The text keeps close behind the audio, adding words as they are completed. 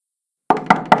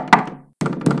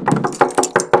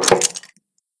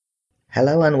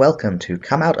Hello and welcome to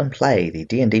Come Out and Play, the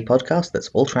D&D podcast that's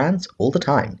all trans all the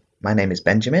time. My name is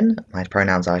Benjamin, my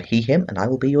pronouns are he, him, and I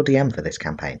will be your DM for this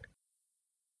campaign.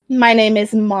 My name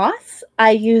is Moss.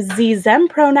 I use ze, them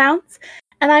pronouns,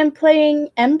 and I'm playing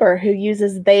Ember, who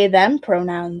uses they, them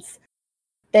pronouns.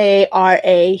 They are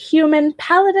a human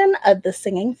paladin of the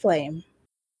Singing Flame.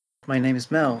 My name is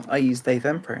Mel. I use they,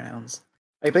 them pronouns.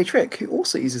 I play Trick, who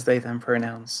also uses they, them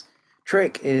pronouns.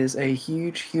 Trick is a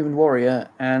huge human warrior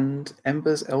and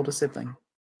Ember's elder sibling.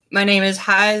 My name is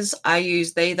Haz. I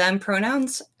use they, them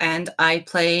pronouns, and I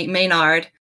play Maynard,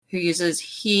 who uses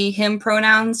he, him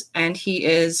pronouns, and he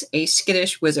is a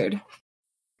skittish wizard.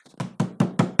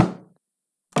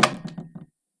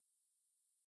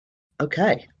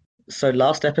 Okay, so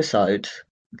last episode,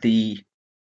 the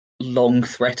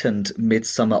long-threatened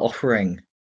Midsummer offering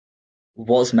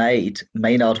was made.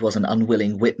 Maynard was an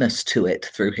unwilling witness to it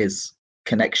through his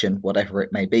connection, whatever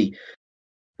it may be,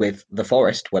 with the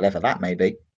forest, whatever that may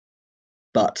be.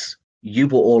 But you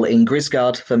were all in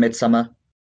Grisgard for Midsummer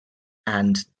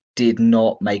and did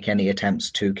not make any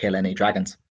attempts to kill any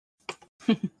dragons.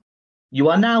 You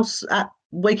are now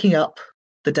waking up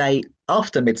the day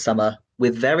after Midsummer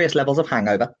with various levels of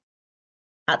hangover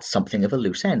at something of a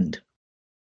loose end.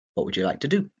 What would you like to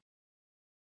do?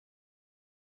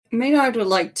 Maynard would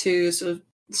like to sort of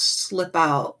slip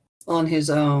out on his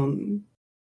own,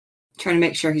 trying to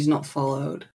make sure he's not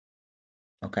followed.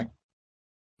 Okay.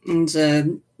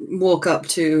 And walk up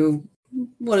to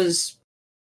what is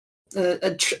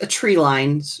a tree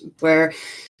line where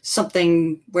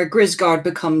Grisgard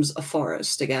becomes a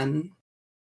forest again.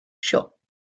 Sure.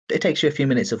 It takes you a few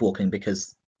minutes of walking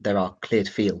because there are cleared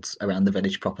fields around the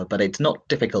village proper, but it's not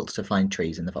difficult to find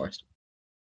trees in the forest.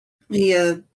 He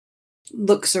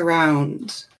looks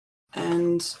around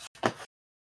and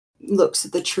looks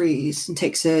at the trees and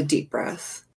takes a deep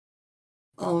breath.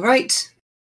 All right,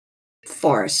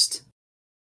 forest.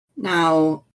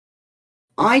 Now,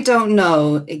 I don't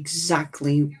know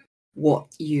exactly what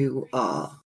you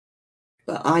are,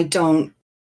 but I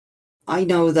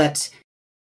know that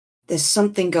there's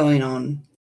something going on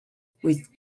with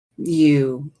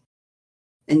you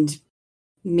and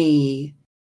me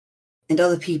and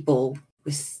other people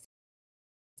with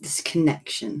this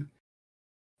connection.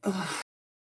 Ugh,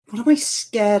 what am I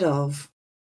scared of?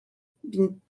 I've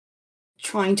been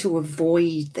trying to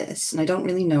avoid this, and I don't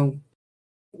really know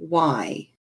why.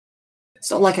 It's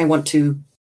not like I want to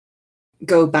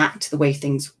go back to the way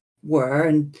things were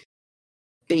and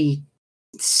be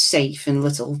safe in a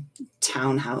little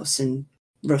townhouse in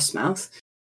Rustmouth.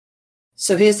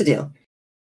 So here's the deal.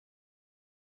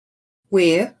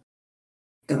 We're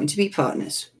going to be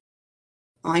partners.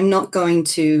 I'm not going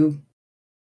to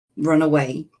run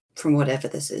away from whatever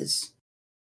this is.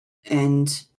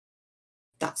 And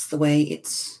that's the way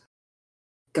it's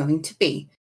going to be.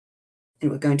 And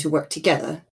we're going to work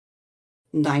together.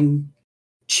 And I'm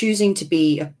choosing to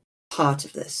be a part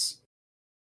of this.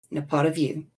 And a part of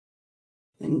you.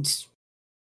 And,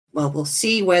 well, we'll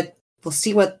see what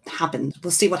happens. We'll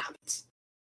see what happens.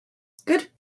 Good?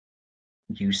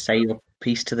 You say your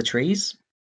piece to the trees.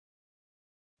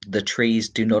 The trees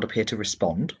do not appear to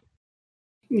respond.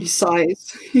 He sighs.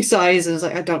 He sighs and is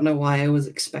like, I don't know why I was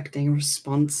expecting a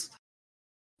response.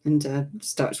 And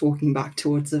starts walking back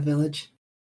towards the village.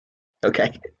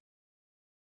 Okay.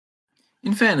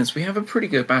 In fairness, we have a pretty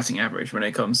good batting average when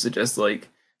it comes to just,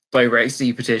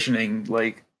 directly petitioning,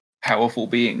 powerful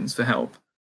beings for help.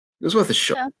 It was worth a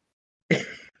shot. Yeah.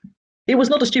 It was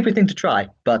not a stupid thing to try,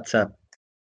 but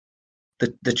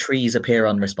the trees appear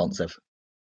unresponsive.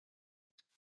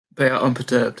 They are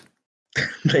unperturbed.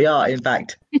 They are, in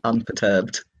fact,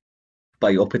 unperturbed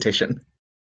by your petition.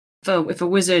 If a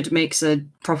wizard makes a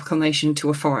proclamation to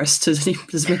a forest, does he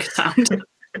make a sound?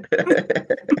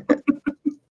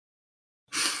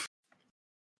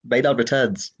 Maynard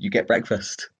returns. You get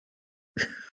breakfast.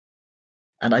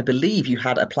 And I believe you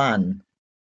had a plan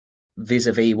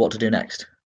vis-a-vis what to do next.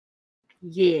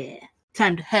 Yeah,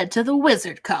 time to head to the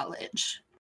Wizard College.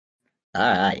 All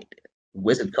right.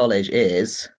 Wizard College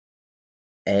is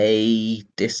a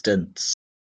distance.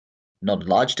 Not a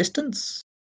large distance.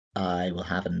 I will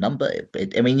have a number.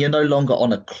 You're no longer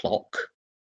on a clock.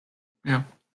 Yeah.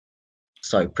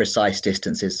 So precise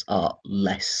distances are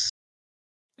less.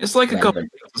 It's like relevant. a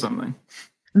couple or something.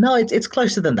 No, it's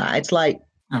closer than that. It's like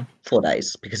Oh. 4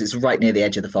 days because it's right near the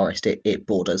edge of the forest. It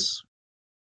borders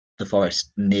the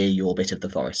forest near your bit of the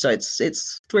forest. So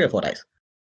it's 3 or 4 days.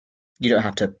 You don't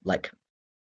have to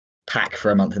pack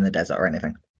for a month in the desert or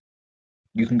anything.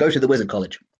 You can go to the Wizard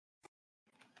College.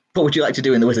 What would you like to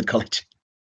do in the Wizard College?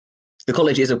 The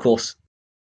college is, of course,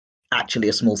 actually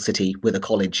a small city with a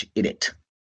college in it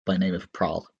by the name of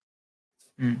Prahl.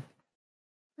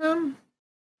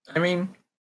 I mean,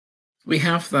 we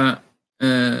have that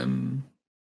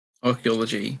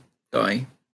archaeology guy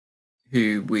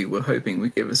who we were hoping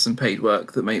would give us some paid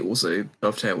work that may also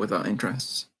dovetail with our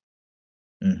interests.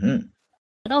 Mm-hmm.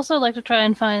 I'd also like to try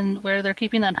and find where they're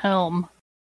keeping that helm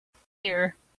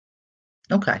here.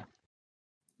 Okay.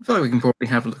 I feel like we can probably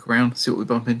have a look around, see what we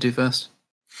bump into first.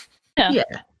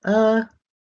 Yeah.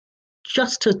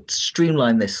 Just to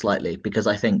streamline this slightly, because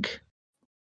I think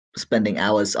spending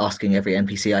hours asking every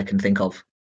NPC I can think of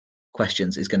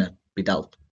questions is going to be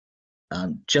dull.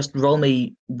 Just roll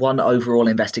me one overall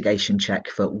investigation check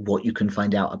for what you can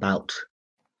find out about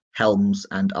helms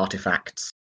and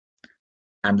artifacts,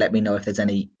 and let me know if there's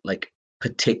any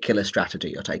particular strategy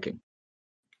you're taking.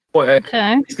 Boy,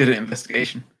 Okay. he's good at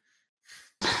investigation.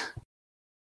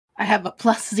 I have a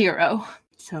 +0,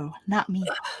 so not me.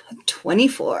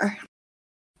 24.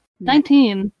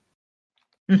 19.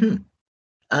 Mm-hmm.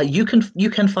 You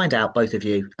can find out, both of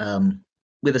you,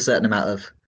 with a certain amount of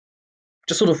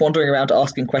just sort of wandering around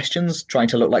asking questions, trying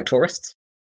to look like tourists,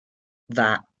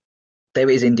 that there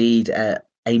is indeed a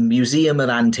museum of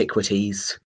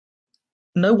antiquities.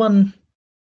 No one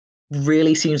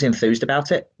really seems enthused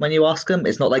about it when you ask them.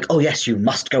 It's not like, oh yes, you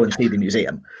must go and see the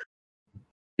museum.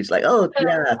 It's like, oh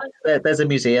yeah, there's a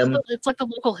museum. It's like the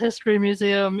local history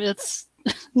museum. It's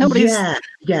nobody's. Yeah,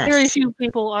 yes. Very few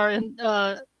people are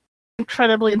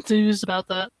incredibly enthused about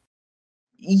that.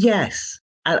 Yes,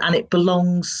 and it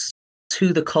belongs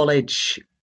to the college,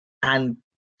 and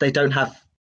they don't have.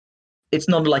 It's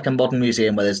not like a modern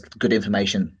museum where there's good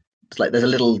information. It's like there's a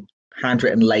little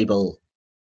handwritten label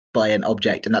by an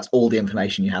object, and that's all the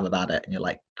information you have about it. And you're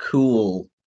like, cool.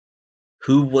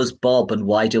 Who was Bob, and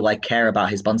why do I care about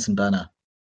his Bunsen burner?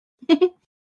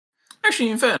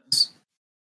 Actually, in fairness,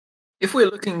 if we're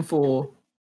looking for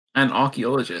an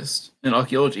archaeologist, an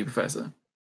archaeology professor,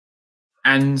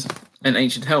 and an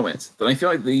ancient helmet, then I feel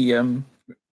like the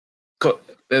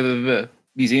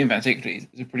Museum of Antiquities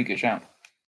is a pretty good shout.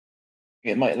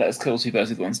 It might let us kill two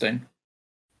birds with one stone.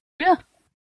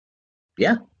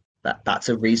 Yeah, that's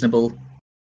a reasonable.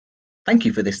 Thank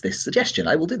you for this suggestion.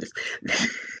 I will do this.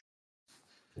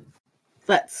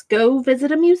 Let's go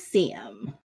visit a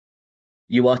museum.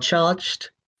 You are charged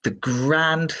the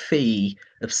grand fee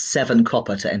of 7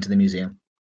 copper to enter the museum.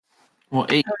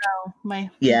 What, 8? Oh, my.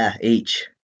 Yeah, each.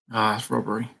 Ah, it's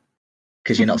robbery.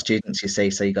 Because you're not students, you see,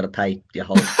 so you've got to pay your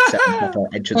whole 7 copper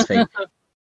entrance fee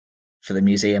for the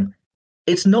museum.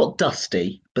 It's not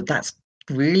dusty, but that's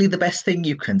really the best thing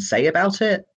you can say about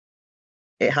it.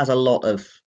 It has a lot of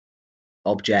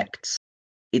objects.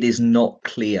 It is not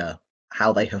clear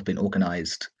how they have been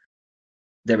organized.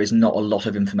 There is not a lot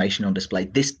of information on display.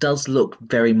 This does look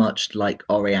very much like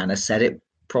Oriana said it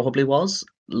probably was.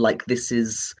 Like this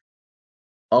is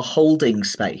a holding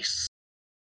space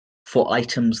for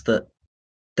items that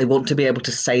they want to be able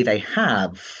to say they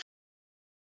have,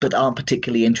 but aren't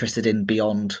particularly interested in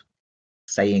beyond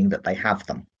saying that they have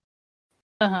them.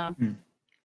 Uh-huh.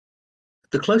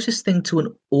 The closest thing to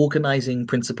an organizing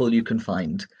principle you can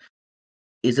find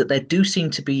is that there do seem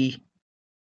to be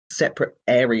separate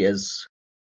areas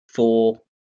for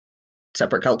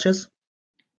separate cultures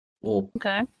or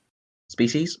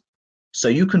species. So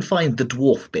you can find the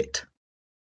dwarf bit.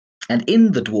 And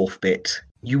in the dwarf bit,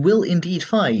 you will indeed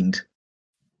find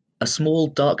a small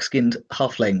dark-skinned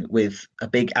halfling with a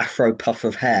big afro puff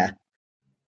of hair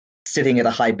sitting at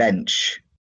a high bench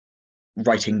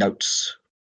writing notes.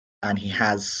 And he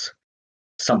has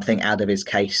something out of his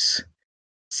case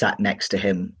sat next to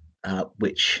him,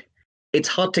 which it's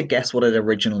hard to guess what it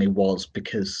originally was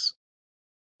because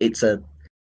it's a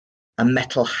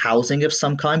metal housing of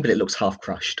some kind, but it looks half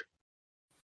crushed.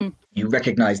 You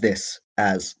recognize this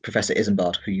as Professor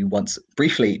Isambard, who you once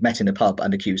briefly met in a pub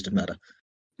and accused of murder.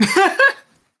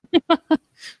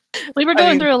 We were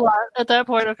going through a lot at that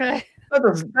point, okay?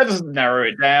 That doesn't narrow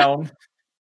it down.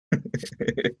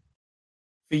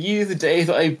 For you, the day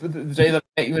that I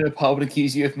met you in a pub and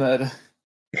accused you of murder,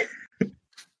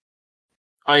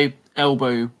 I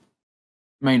elbow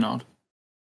Maynard.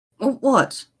 Oh,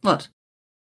 what? What?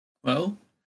 Well,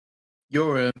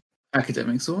 you're an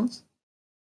academic source.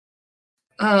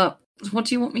 What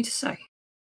do you want me to say?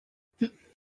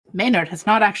 Maynard has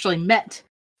not actually met.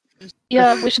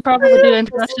 Yeah, we should probably do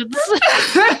introductions.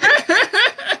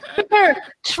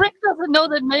 Shrek doesn't know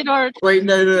that Maynard. Wait,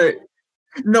 no.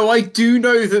 No, I do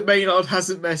know that Maynard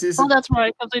hasn't met his. Oh, that's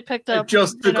right, because we picked up. I've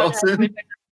just forgotten.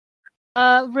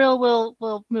 Real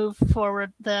will move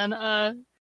forward then.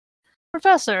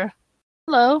 Professor,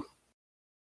 hello.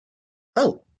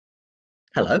 Oh,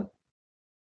 hello.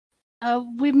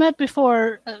 We met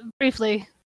before, briefly.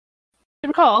 You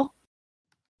recall?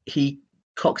 He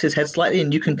cocks his head slightly,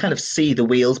 and you can kind of see the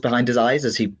wheels behind his eyes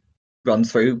as he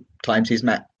runs through times he's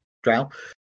met Drow.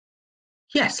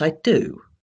 Yes, I do.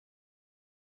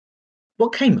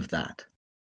 What came of that?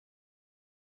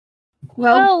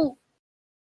 Well,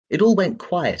 It all went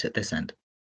quiet at this end.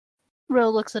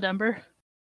 Rill looks at Ember.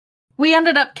 we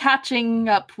ended up catching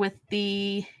up with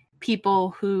the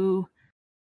people who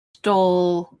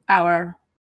stole our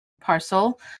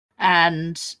parcel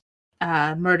and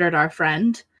murdered our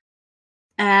friend.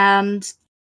 And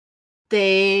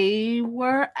they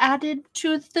were added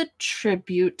to the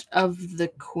tribute of the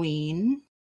Queen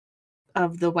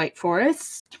of the White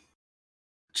Forest.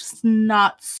 Just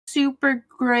not super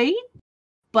great,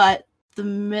 but the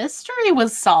mystery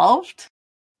was solved.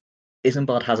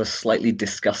 Isambard has a slightly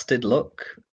disgusted look.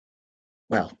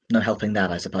 Well, no helping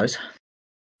that, I suppose.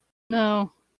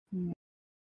 No.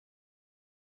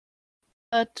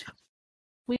 But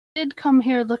we did come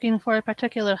here looking for a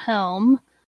particular helm.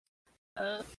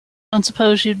 I don't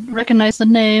suppose you'd recognize the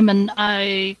name, and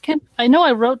I know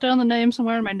I wrote down the name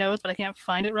somewhere in my notes, but I can't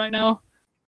find it right now.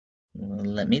 Well,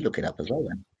 let me look it up as well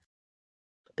then.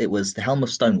 It was the Helm of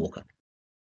Stonewalker,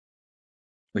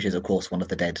 which is, of course, one of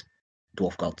the dead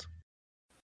dwarf gods.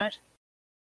 Right.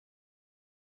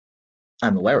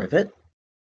 I'm aware of it.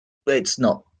 It's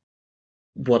not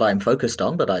what I'm focused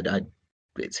on, but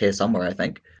it's here somewhere, I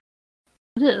think.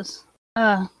 It is.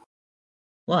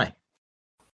 Why?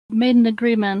 Made an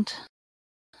agreement,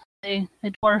 a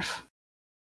dwarf,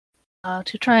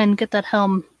 to try and get that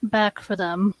helm back for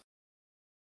them.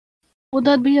 Would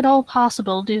that be at all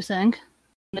possible, do you think?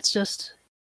 It's just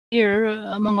here,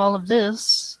 among all of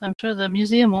this. I'm sure the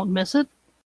museum won't miss it.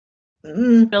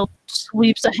 Bill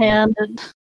sweeps a hand and...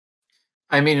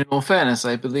 I mean, in all fairness,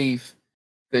 I believe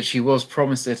that she was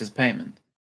promised it as payment.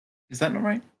 Is that not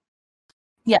right?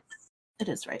 Yes, it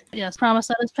is right. Yes, promised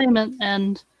that as payment,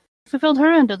 and fulfilled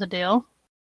her end of the deal.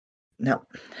 Now,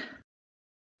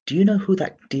 do you know who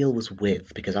that deal was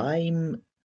with? Because I'm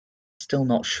still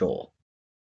not sure.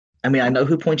 I mean, I know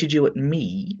who pointed you at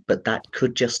me, but that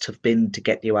could just have been to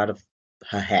get you out of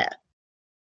her hair.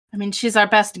 I mean, she's our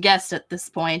best guess at this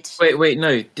point. Wait,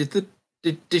 no.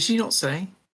 Did she not say?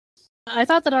 I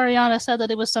thought that Ariana said that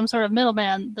it was some sort of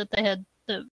middleman that they had,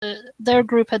 their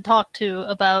group had talked to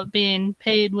about being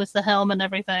paid with the helm and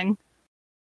everything.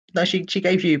 No, she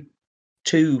gave you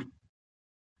 2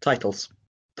 titles.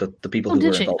 The people who did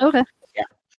were she? involved. Okay.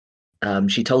 Yeah.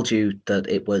 She told you that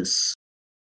it was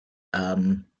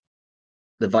the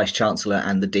Vice Chancellor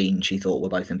and the Dean she thought were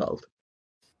both involved.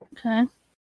 Okay.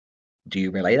 Do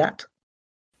you relay that?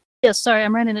 Yes, sorry,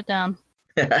 I'm writing it down.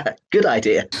 Good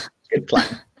idea. Good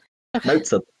plan. Okay.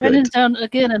 Notes are Writing good. it down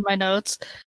again in my notes.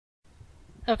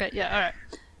 Okay, yeah,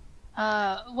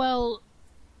 alright. Well,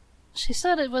 she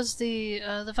said it was the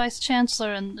Vice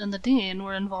Chancellor and the Dean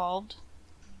were involved.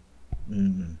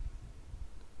 That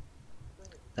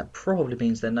probably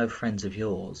means they're no friends of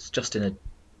yours, just in a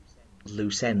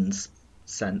loose ends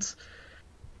sense.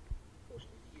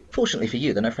 Fortunately for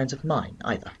you, they're no friends of mine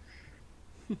either.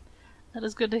 That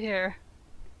is good to hear.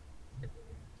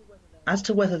 As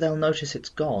to whether they'll notice it's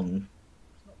gone,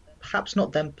 perhaps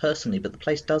not them personally, but the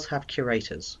place does have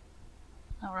curators.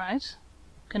 Alright.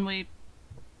 Can we...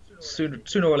 Sooner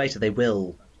or later they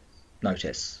will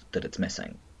notice that it's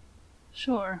missing.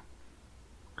 Sure.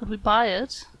 Could we buy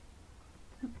it?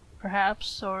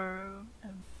 Perhaps, or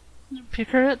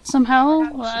procure it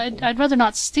somehow? Well, I'd rather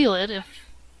not steal it if...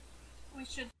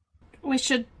 We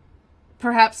should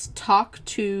perhaps talk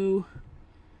to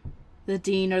the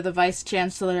Dean or the Vice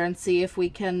Chancellor and see if we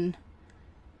can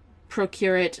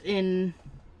procure it in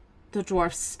the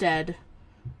dwarf's stead.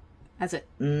 As it,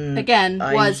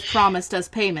 was promised as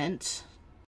payment.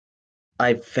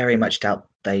 I very much doubt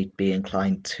they'd be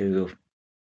inclined to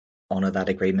honour that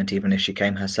agreement, even if she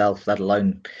came herself, let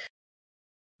alone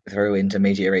through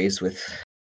intermediaries with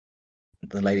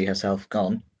the lady herself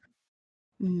gone.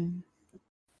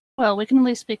 Well, we can at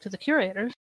least speak to the curator.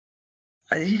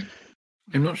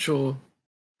 I'm not sure.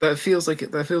 That feels like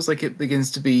it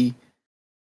begins to be.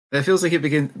 That feels like it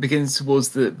begins towards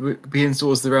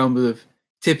the realm of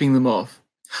tipping them off.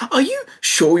 Are you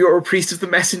sure you're a priest of the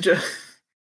messenger?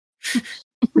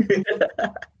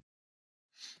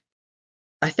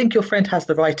 I think your friend has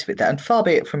the right of it there, and far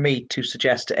be it from me to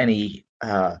suggest any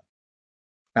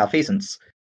malfeasance,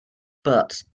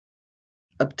 but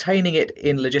obtaining it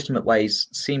in legitimate ways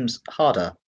seems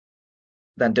harder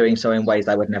than doing so in ways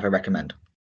I would never recommend.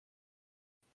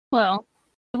 Well,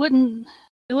 we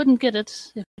wouldn't get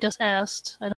it if we just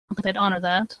asked. I don't think they'd honor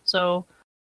that, so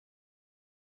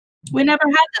We never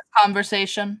had this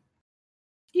conversation.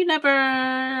 You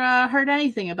never heard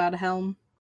anything about a helm.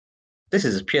 This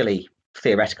is a purely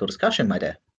theoretical discussion, my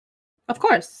dear. Of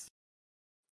course.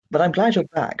 But I'm glad you're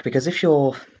back, because if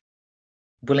you're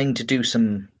willing to do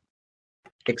some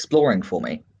exploring for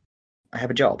me, I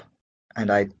have a job.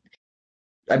 And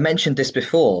I mentioned this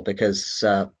before because,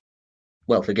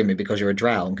 well, forgive me, because you're a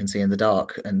drow and can see in the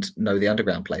dark and know the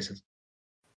underground places.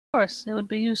 Of course, it would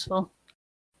be useful.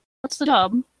 What's the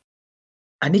job?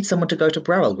 I need someone to go to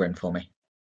Browelgrin for me.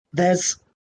 There's,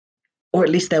 or at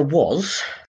least there was,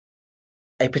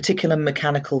 a particular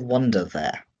mechanical wonder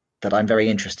there that I'm very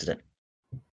interested in.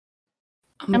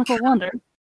 Mechanical wonder?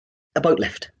 A boat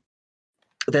lift.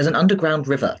 There's an underground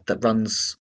river that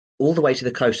runs all the way to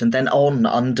the coast and then on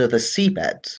under the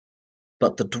seabed.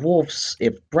 But the dwarves,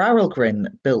 if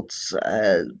Browelgrin built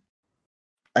a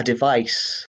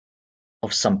device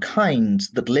of some kind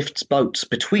that lifts boats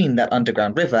between that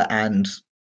underground river and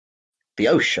the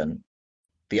ocean,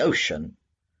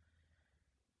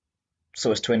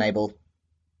 so as to enable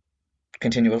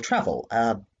continual travel.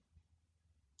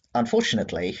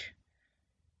 Unfortunately,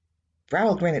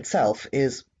 Browelgrin itself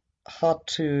is hard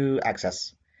to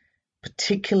access,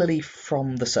 particularly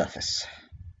from the surface,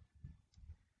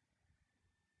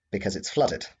 because it's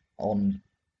flooded on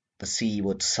the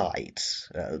seaward side.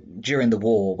 During the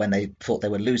war, when they thought they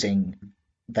were losing,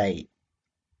 they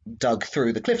dug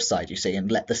through the cliffside, you see,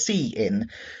 and let the sea in,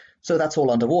 so that's all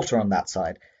underwater on that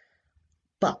side.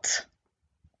 But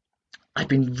I've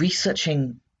been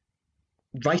researching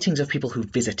writings of people who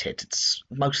visited. It's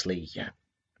mostly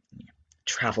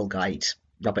travel guide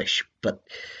rubbish, but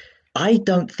I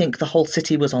don't think the whole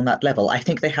city was on that level. I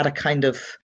think they had a kind of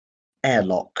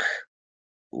airlock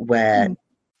where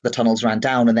the tunnels ran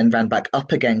down and then ran back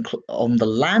up again on the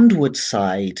landward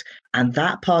side, and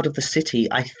that part of the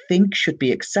city I think should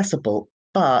be accessible,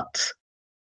 but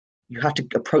you have to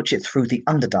approach it through the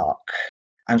Underdark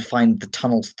and find the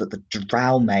tunnels that the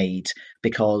drow made,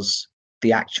 because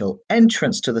the actual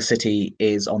entrance to the city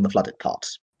is on the flooded part,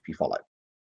 if you follow.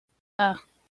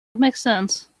 Makes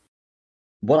sense.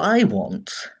 What I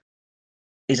want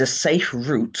is a safe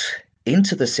route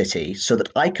into the city so that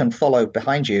I can follow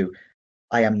behind you.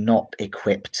 I am not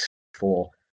equipped for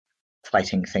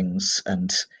fighting things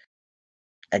and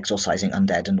exorcising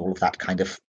undead and all of that kind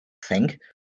of thing.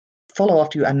 Follow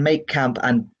after you and make camp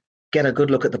and get a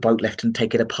good look at the boat lift and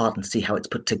take it apart and see how it's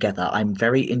put together. I'm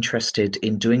very interested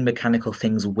in doing mechanical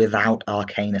things without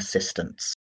arcane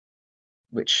assistance,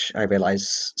 which I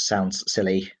realise sounds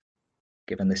silly,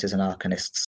 given this is an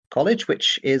arcanist's college,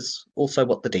 which is also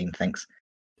what the dean thinks.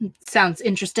 Sounds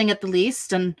interesting at the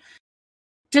least. And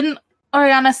didn't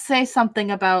Oriana say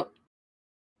something about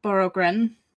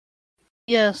Borogren?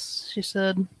 Yes, she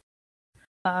said.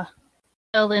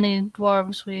 Tell any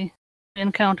dwarves we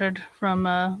encountered from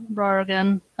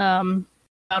Brargan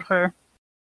about her.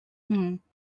 Well,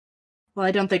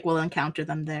 I don't think we'll encounter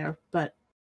them there, but...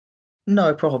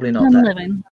 No, probably not. I'm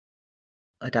living.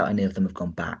 I doubt any of them have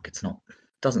gone back.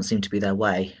 Doesn't seem to be their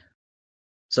way.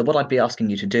 So what I'd be asking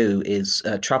you to do is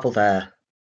travel there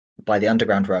by the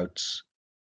underground roads,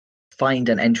 find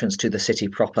an entrance to the city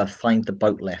proper, find the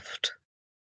boat lift,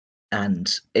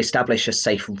 and establish a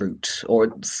safe route,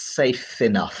 or safe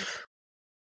enough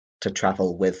to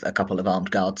travel with a couple of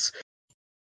armed guards.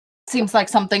 Seems like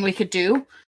something we could do.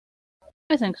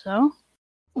 I think so.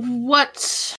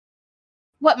 What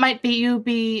might you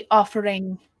be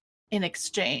offering in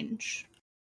exchange?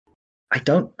 I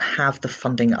don't have the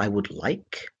funding I would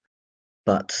like,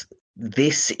 but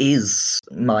this is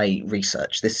my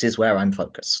research. This is where I'm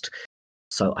focused.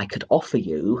 So I could offer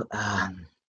you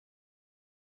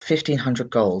 1,500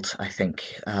 gold, I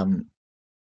think,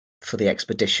 for the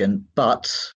expedition.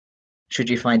 But should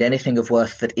you find anything of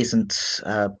worth that isn't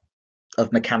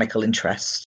of mechanical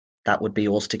interest, that would be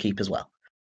yours to keep as well.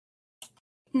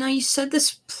 Now, you said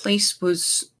this place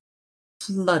was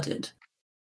flooded.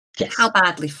 Yes. How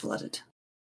badly flooded?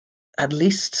 At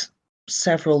least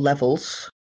several levels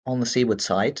on the seaward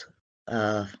side.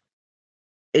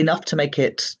 Enough to make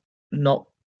it not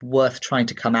worth trying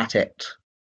to come at it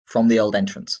from the old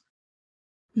entrance.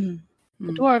 The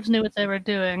dwarves knew what they were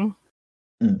doing.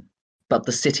 But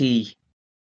the city,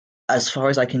 as far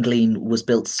as I can glean, was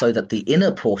built so that the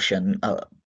inner portion,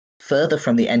 further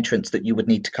from the entrance that you would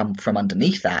need to come from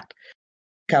underneath that,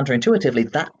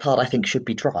 counterintuitively, that part I think should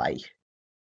be dry.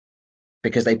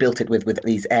 Because they built it with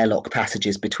these airlock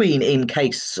passages between in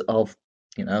case of,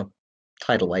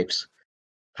 tidal waves,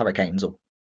 hurricanes, or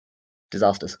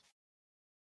disasters.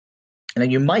 And then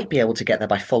you might be able to get there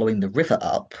by following the river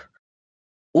up,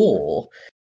 or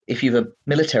if you've a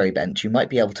military bent, you might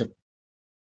be able to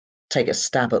take a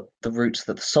stab at the routes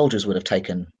that the soldiers would have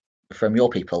taken from your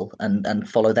people and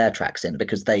follow their tracks in,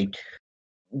 because they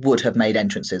would have made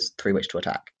entrances through which to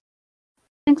attack.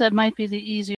 I think that might be the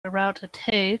easier route to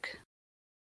take.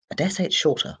 I dare say it's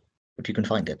shorter, if you can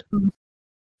find it. Do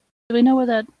we know where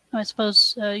that... I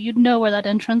suppose you'd know where that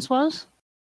entrance was?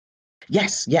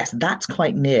 Yes, that's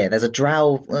quite near. There's a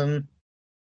drow...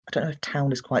 I don't know if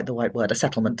town is quite the right word. A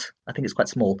settlement. I think it's quite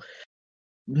small.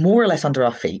 More or less under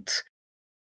our feet.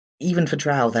 Even for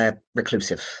drow, they're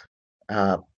reclusive.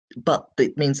 But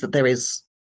it means that there is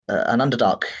an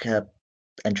Underdark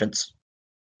entrance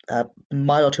a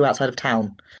mile or two outside of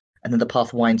town, and then the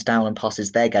path winds down and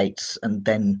passes their gates, and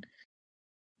then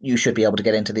you should be able to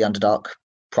get into the Underdark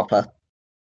proper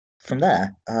from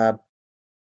there. I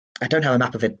don't have a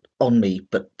map of it on me,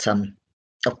 but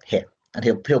here. And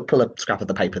he'll pull a scrap of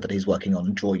the paper that he's working on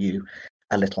and draw you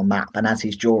a little map. And as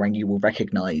he's drawing, you will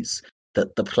recognise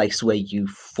that the place where you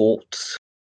fought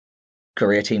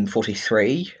Courier Team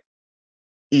 43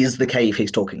 is the cave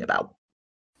he's talking about.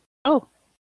 Oh.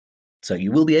 So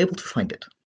you will be able to find it.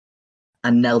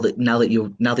 And now that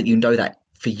you know that,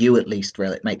 for you at least,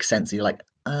 where it makes sense, you're like,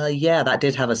 yeah, that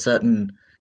did have a certain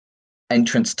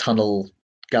entrance tunnel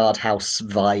guardhouse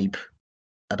vibe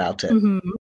about it. Mm-hmm.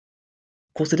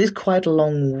 Of course, it is quite a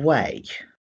long way,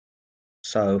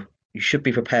 so you should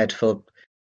be prepared for,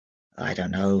 I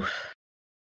don't know,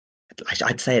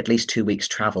 I'd say at least 2 weeks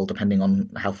travel, depending on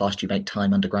how fast you make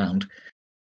time underground.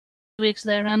 2 weeks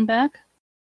there and back?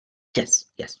 Yes.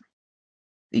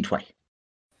 Each way.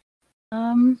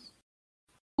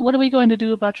 What are we going to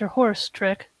do about your horse,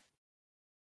 Trick?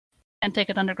 And take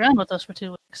it underground with us for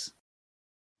 2 weeks.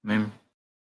 I mean,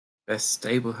 best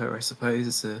stable her, I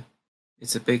suppose.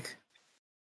 It's a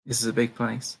big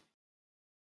place.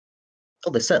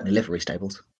 Oh, there's certainly livery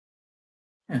stables.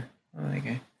 Yeah, well, there you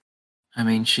go. I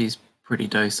mean, she's pretty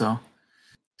docile.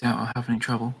 Doubt I'll have any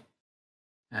trouble.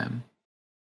 I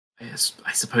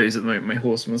suppose at the moment my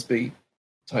horse must be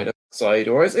tied up outside,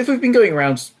 or if we've been going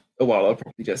around a while, I'll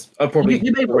probably.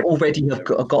 You may already have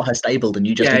got her stabled, and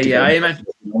you just need to go I imagine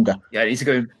longer. Yeah, I need to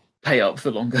go and pay up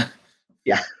for longer.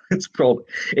 Yeah, it's probably.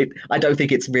 I don't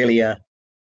think it's really a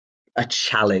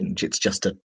challenge. It's just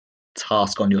a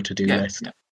task on your to-do list.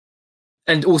 Yeah.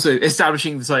 And also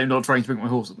establishing that I'm not trying to bring my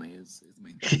horse with me is the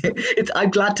main thing. I'm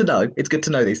glad to know. It's good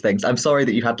to know these things. I'm sorry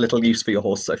that you've had little use for your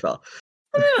horse so far.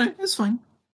 No, it's fine.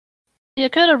 You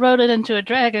could have rode it into a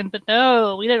dragon, but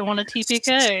no, we didn't want a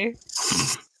TPK.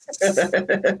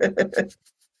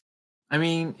 I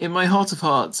mean, in my heart of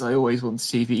hearts, I always want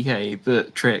TPK,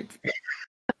 but Trick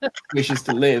wishes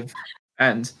to live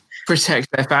and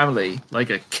protect their family like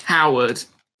a coward.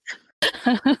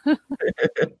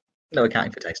 No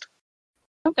accounting for taste.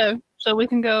 Okay, so we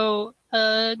can go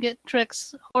get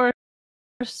Trick's horse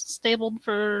stabled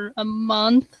for a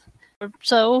month or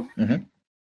so. Mm-hmm.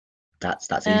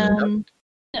 That's easy. And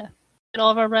yeah, get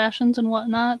all of our rations and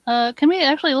whatnot. Can we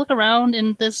actually look around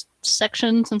in this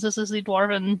section, since this is the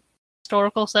Dwarven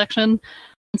historical section,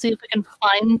 and see if we can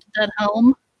find that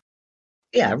helm?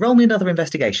 Yeah, roll me another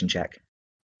investigation check.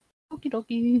 Okie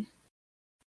dokie.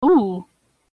 Ooh.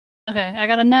 Okay, I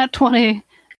got a nat 20.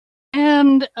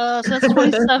 And so that's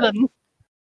 27.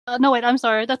 No, wait, I'm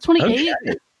sorry. That's 28.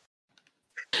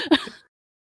 Okay.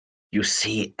 You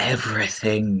see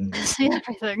everything. See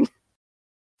everything.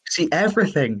 See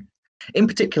everything. In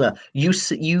particular, you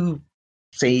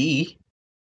see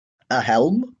a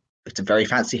helm. It's a very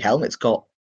fancy helm. It's got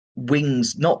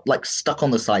wings, not like stuck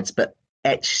on the sides, but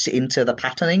etched into the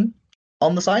patterning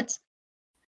on the sides,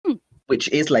 which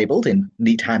is labelled in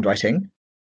neat handwriting,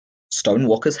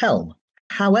 Stonewalker's Helm.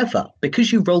 However,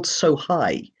 because you rolled so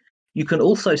high, you can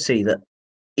also see that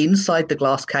inside the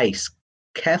glass case,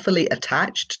 carefully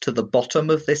attached to the bottom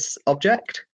of this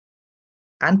object,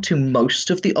 and to most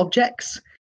of the objects,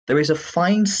 there is a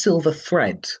fine silver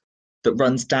thread that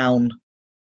runs down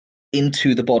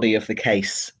into the body of the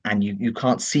case, and you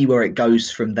can't see where it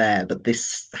goes from there, but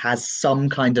this has some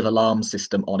kind of alarm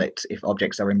system on it if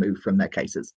objects are removed from their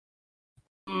cases.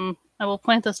 I will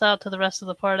point this out to the rest of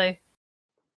the party.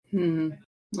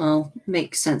 Well,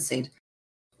 makes sense. They'd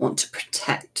want to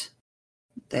protect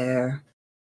their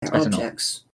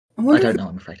objects. I don't know,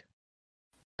 I'm afraid.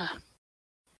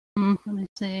 Let me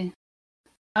see.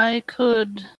 I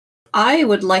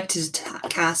would like to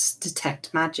cast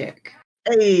Detect Magic.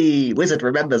 Hey, wizard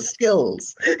remembers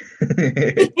skills.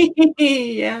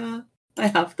 Yeah, I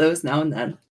have those now and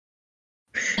then.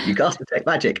 You cast Detect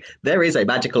Magic. There is a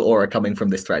magical aura coming from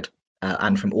this thread,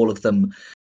 and from all of them,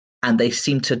 and they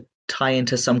seem to tie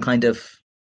into some kind of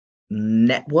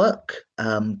network.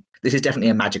 This is definitely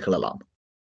a magical alarm.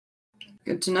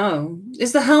 Good to know.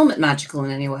 Is the helmet magical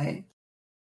in any way?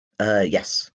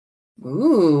 Yes.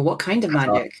 Ooh, what kind of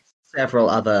magic? Several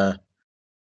other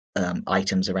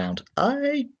items around.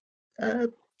 I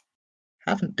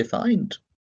haven't defined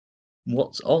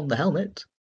what's on the helmet.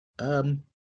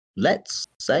 Let's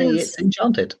say it's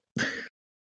enchanted.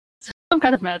 Some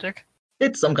kind of magic.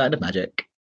 It's some kind of magic.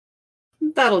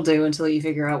 That'll do until you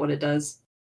figure out what it does.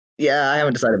 Yeah, I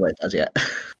haven't decided what it does yet.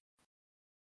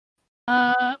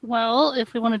 Well,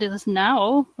 if we want to do this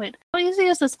now, wait, how easy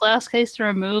is this glass case to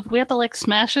remove? We have to like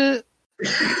smash it.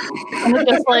 And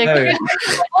it's just like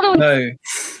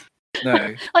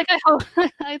No. Like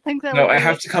I think that. No, I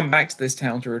have to come back to this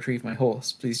town to retrieve my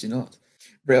horse. Please do not.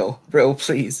 Rill,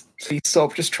 please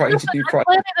stop just trying to do crime.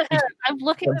 I'm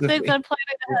looking at things I'm planning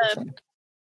ahead.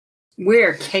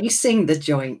 We're casing the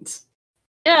joint.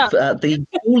 Yeah. The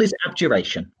tool is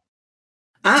abjuration.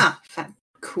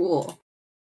 Cool.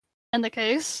 And the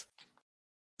case?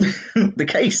 The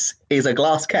case is a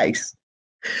glass case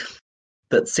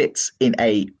that sits in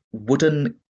a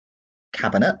wooden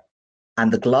cabinet,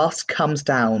 and the glass comes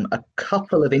down a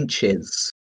couple of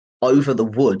inches over the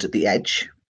wood at the edge,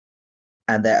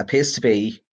 and there appears to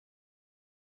be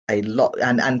a lot,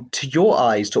 and to your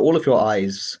eyes, to all of your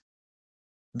eyes,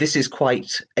 this is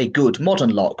quite a good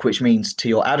modern lock, which means to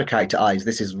your outer character eyes,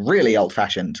 this is really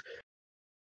old-fashioned,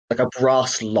 like a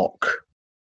brass lock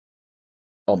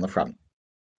on the front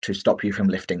to stop you from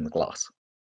lifting the glass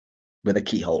with a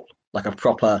keyhole, like a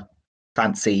proper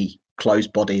fancy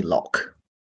closed body lock.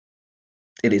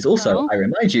 It is also, I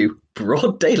remind you,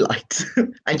 broad daylight,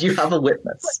 and you have a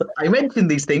witness. I mention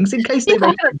these things in case they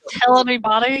don't tell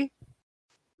anybody.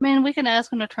 Man, we can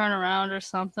ask him to turn around or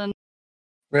something.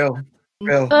 Real,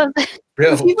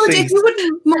 if you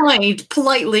wouldn't mind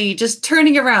politely just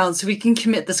turning around so we can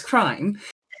commit this crime.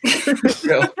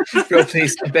 Real,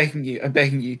 please, I'm begging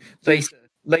you.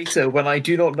 Later, when I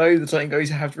do not know that I'm going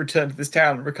to have to return to this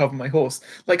town and recover my horse.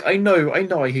 Like, I know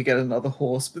I could get another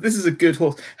horse, but this is a good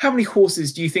horse. How many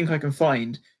horses do you think I can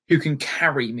find who can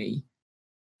carry me?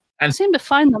 And I seem to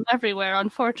find them everywhere,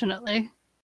 unfortunately.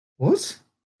 What?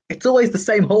 It's always the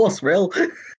same horse, Rill.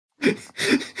 Rill,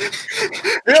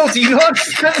 do you not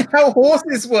understand how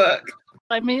horses work?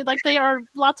 I mean, like,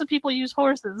 lots of people use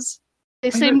horses. They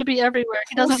seem to be everywhere.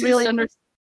 He doesn't really understand.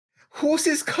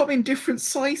 Horses come in different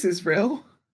sizes, Rill.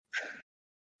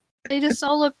 They just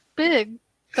all look big.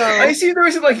 So. I assume there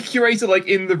isn't like a curator like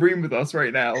in the room with us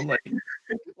right now.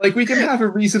 Like we can have a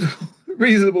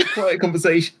reasonable quiet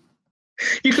conversation.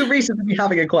 You could reasonably be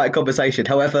having a quiet conversation.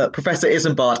 However, Professor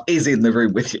Isambard is in the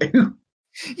room with you.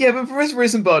 Yeah, but Professor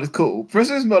Isambard is cool.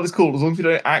 Professor Isambard is cool as long as we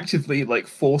don't actively like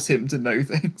force him to know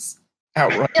things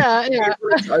outright. Yeah.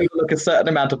 Overlook a certain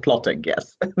amount of plotting.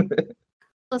 Yes.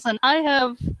 Listen, I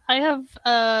have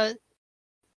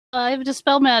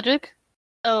dispel magic,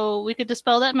 so we could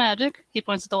dispel that magic. He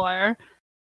points at the wire,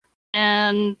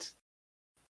 and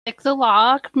pick the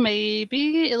lock.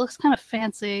 Maybe it looks kind of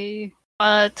fancy,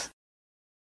 but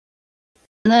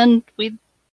and then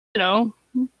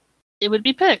it would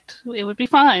be picked. It would be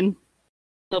fine.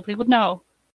 Nobody would know.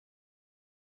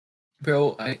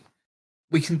 Bill,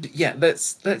 we can. Yeah,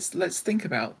 let's think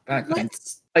about that kind of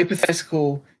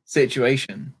hypothetical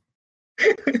situation.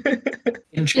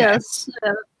 Yes,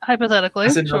 hypothetically,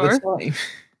 another sure.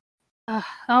 Time.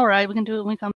 All right, we can do it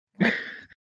when we come.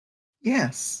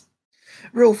 Yes,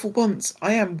 Rill, for once,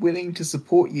 I am willing to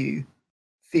support you,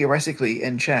 theoretically,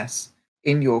 in chess,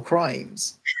 in your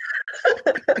crimes.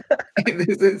 In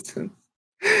this instance.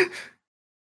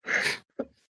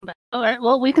 All right,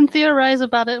 well, we can theorize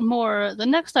about it more the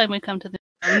next time we come to the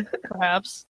game,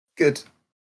 perhaps. Good.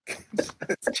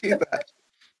 Let's do that.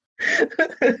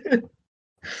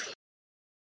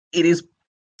 It is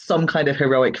some kind of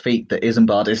heroic feat that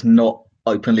Isambard is not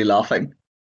openly laughing.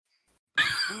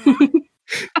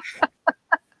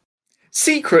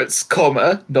 Secrets,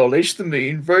 knowledge, the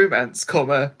moon, romance,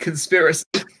 conspiracy.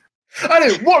 I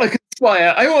don't want to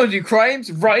conspire. I want to do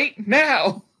crimes right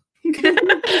now.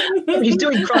 He's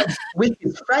doing crimes with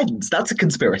his friends. That's a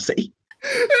conspiracy.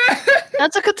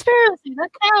 That's a conspiracy. That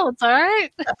counts, all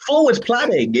right? Forward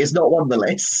planning is not on the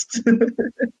list. I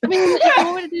mean,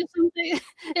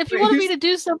 if you want me to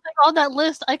do something on that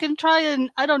list, I can try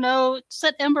and, I don't know,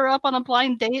 set Ember up on a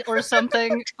blind date or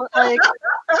something. But like,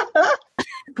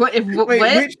 where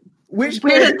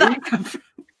did that come from?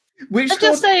 I'm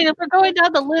just saying, if we're going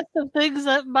down the list of things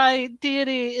that my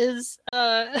deity is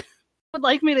would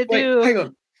like me to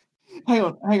do. Hang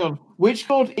on. Which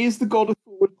god is the god of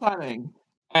forward planning?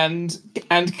 And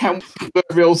can we do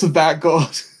reels of that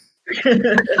god?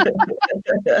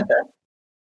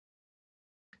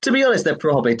 To be honest, they're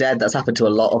probably dead. That's happened to a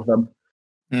lot of them.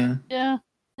 Yeah. Yeah.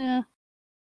 I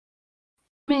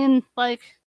mean, like,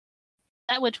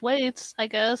 that which waits, I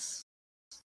guess.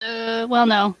 Well,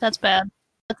 no, that's bad.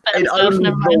 That's bad In stuff. only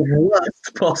Never mind. the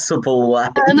worst possible way.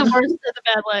 In the worst of the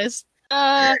bad ways.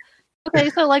 Okay,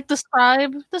 so like the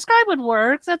scribe would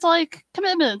work. That's like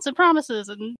commitments and promises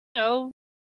and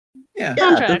Yeah.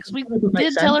 contracts. We that would make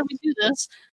did tell her sense. we do this.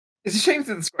 It's a shame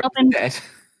that the scribe Up in- is dead.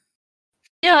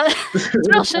 Yeah, it's a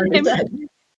real shame. Dead.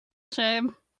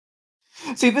 Shame.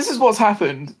 See, this is what's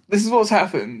happened.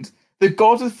 The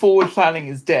god of forward planning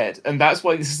is dead, and that's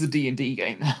why this is a D&D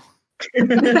game now.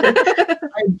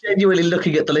 I'm genuinely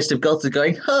looking at the list of gods and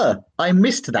going, I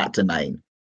missed that domain.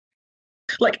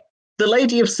 Like, the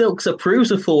Lady of Silks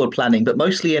approves of forward planning, but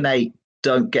mostly innate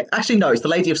don't get... Actually, no, it's the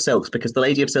Lady of Silks, because the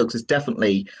Lady of Silks is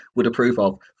definitely would approve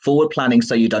of forward planning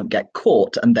so you don't get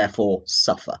caught and therefore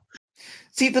suffer.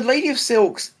 See, the Lady of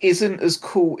Silks isn't as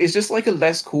cool. It's just like a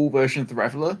less cool version of the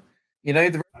Reveler. You know,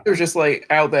 the Reveler is just like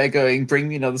out there going, bring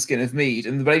me another skin of mead.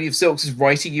 And the Lady of Silks is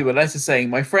writing you a letter saying,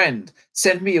 my friend,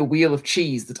 send me a wheel of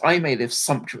cheese that I may live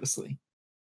sumptuously.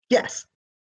 Yes.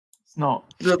 It's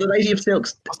not. The Lady of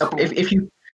Silks, That's cool.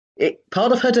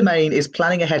 part of her domain is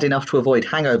planning ahead enough to avoid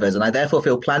hangovers, and I therefore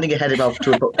feel planning ahead enough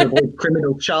to avoid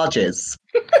criminal charges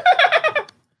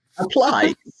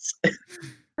applies.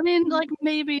 I mean, like,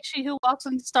 maybe She Who Walks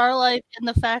in Starlight in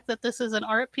the fact that this is an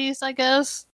art piece, I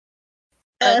guess.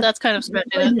 That's kind of The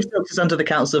stretching Lady it. of Silks is under the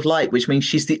Council of Light, which means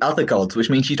she's the other gods, which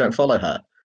means you don't follow her.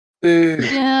 Boo.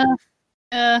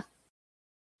 Yeah.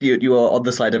 You are on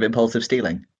the side of impulsive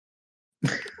stealing.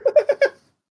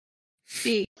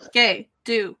 Be gay,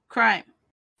 do crime.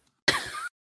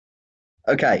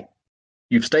 Okay,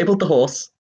 you've stabled the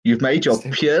horse. You've made your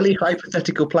Stabled. purely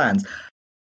hypothetical plans.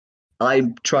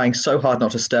 I'm trying so hard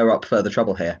not to stir up further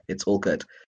trouble here. It's all good.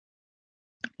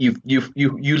 You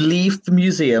leave the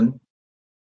museum,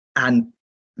 and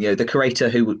the curator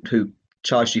who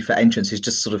charged you for entrance is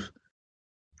just sort of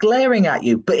glaring at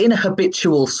you, but in a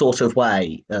habitual sort of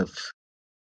way of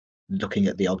looking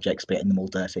at the objects, getting them all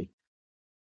dirty.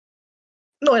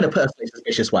 Not in a personally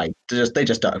suspicious way. They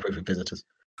just don't approve of visitors.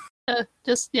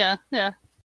 Yeah.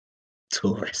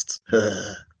 Tourists.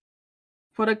 Ugh.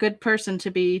 What a good person to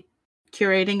be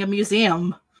curating a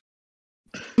museum.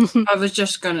 I was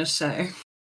just gonna say.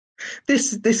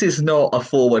 This is not a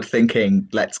forward-thinking,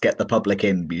 let's get the public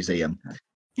in museum.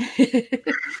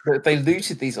 They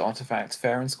looted these artifacts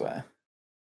fair and square.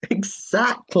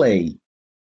 Exactly.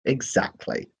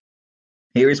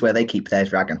 Here is where they keep their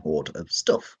dragon hoard of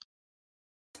stuff.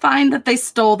 Fine that they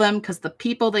stole them, because the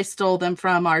people they stole them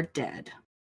from are dead.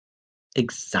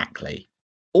 Exactly.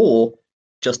 Or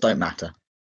just don't matter.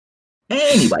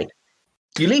 Anyway,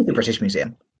 you leave the British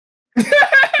Museum.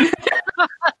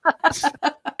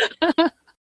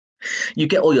 You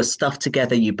get all your stuff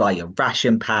together, you buy your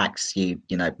ration packs, you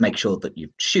make sure that your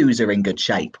shoes are in good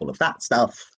shape, all of that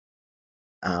stuff.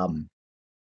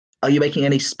 Are you making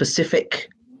any specific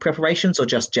preparations or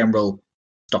just general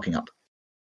stocking up?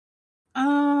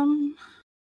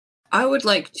 I would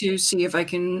like to see if I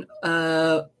can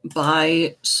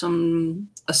buy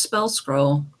a spell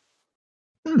scroll.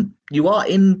 You are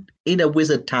in a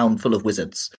wizard town full of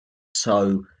wizards.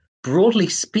 So, broadly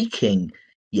speaking,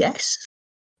 yes.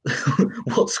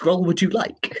 What scroll would you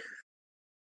like?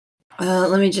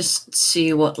 Let me just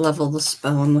see what level the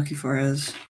spell I'm looking for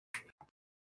is.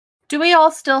 Do we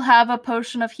all still have a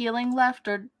potion of healing left,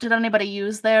 or did anybody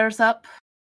use theirs up?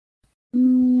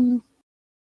 No,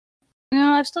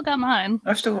 I've still got mine.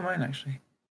 I've still got mine, actually.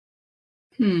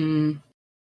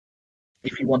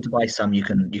 If you want to buy some, you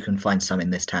can find some in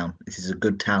this town. This is a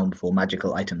good town for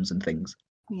magical items and things.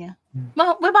 Yeah.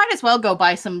 Well, we might as well go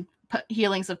buy some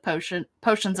potions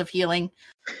of healing,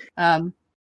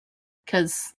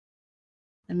 because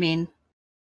I mean,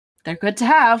 they're good to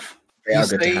have. They are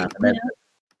good to have.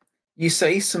 You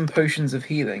say some potions of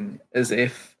healing as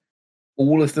if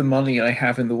all of the money I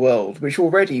have in the world, which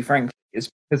already, frankly,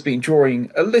 has been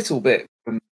drawing a little bit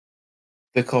from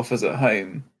the coffers at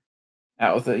home,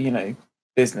 out of the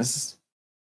business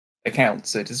account,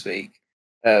 so to speak,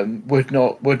 would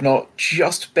not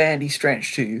just barely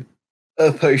stretch to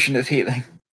a potion of healing.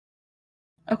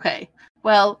 Okay.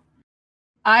 Well,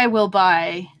 I will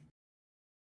buy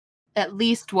at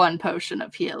least one potion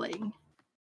of healing,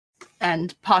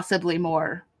 and possibly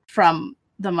more from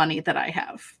the money that I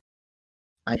have.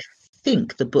 I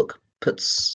think the book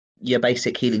puts your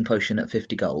basic healing potion at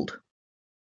 50 gold.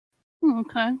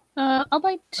 Okay. I'll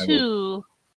buy 2.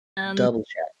 Double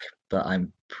check, but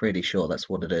I'm pretty sure that's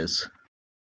what it is.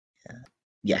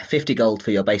 Yeah, 50 gold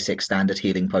for your basic standard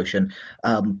healing potion.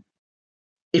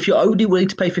 If you're only willing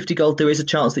to pay 50 gold, there is a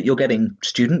chance that you're getting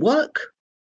student work.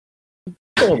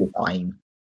 Probably fine.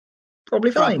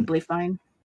 Probably fine. Probably fine.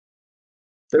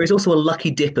 There is also a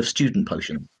lucky dip of student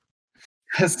potion.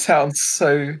 That sounds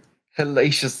so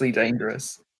hellaciously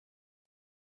dangerous.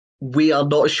 We are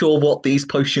not sure what these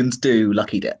potions do,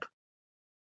 lucky dip.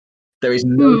 There is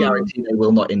no guarantee they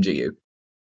will not injure you.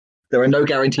 There are no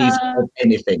guarantees of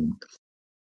anything.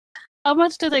 How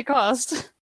much do they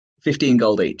cost? 15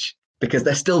 gold each. Because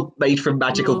they're still made from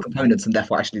magical components, and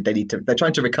therefore actually they're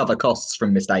trying to recover costs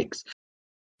from mistakes.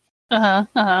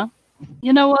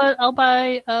 You know what? I'll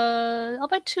buy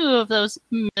 2 of those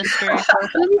mystery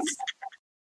potions.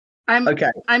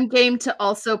 I'm game to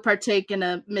also partake in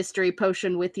a mystery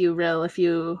potion with you, Rill, if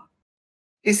you...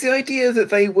 Is the idea that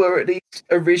they were at least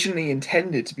originally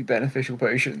intended to be beneficial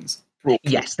potions?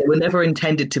 Yes, they were never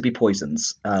intended to be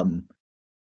poisons.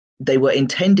 They were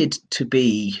intended to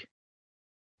be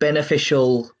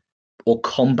beneficial or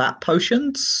combat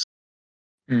potions.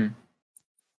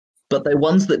 But they're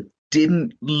ones that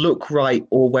didn't look right,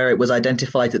 or where it was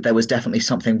identified that there was definitely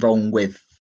something wrong with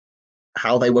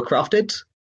how they were crafted.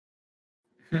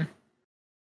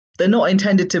 They're not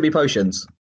intended to be potions.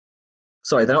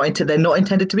 Sorry, they're not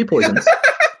intended to be poisons.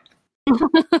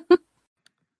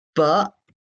 But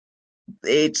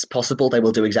it's possible they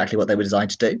will do exactly what they were designed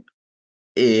to do.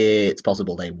 It's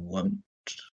possible they won't.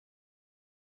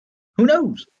 Who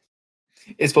knows?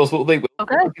 It's possible they will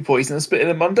be poisonous, but in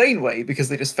a mundane way, because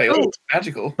they just failed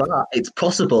magical. But it's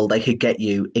possible they could get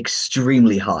you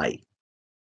extremely high.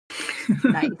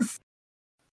 Nice.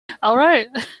 All right.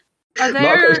 Are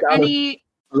there any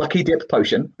lucky dip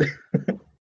potion?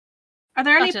 Are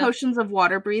there any potions of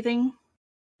water breathing?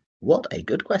 What a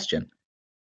good question.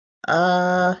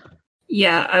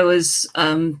 Yeah, I was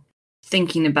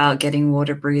thinking about getting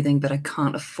water breathing, but I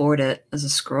can't afford it as a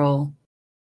scroll.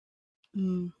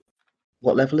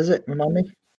 What level is it? Remind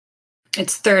me.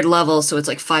 It's 3rd level, so it's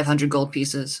like 500 gold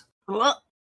pieces.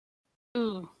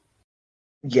 Ooh.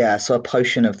 Yeah, so a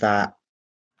potion of that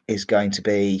is going to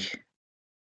be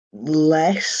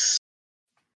less,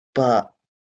 but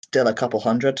still a couple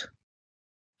hundred.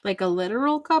 Like a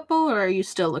literal couple, or are you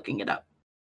still looking it up?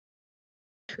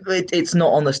 It's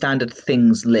not on the standard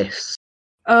things list.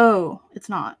 Oh, it's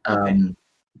not. Okay.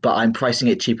 But I'm pricing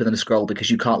it cheaper than a scroll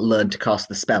because you can't learn to cast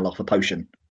the spell off a potion.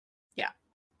 Yeah.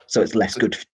 So it's less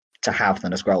good to have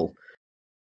than a scroll.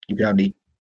 You can only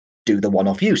do the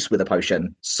one-off use with a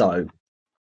potion, so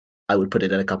I would put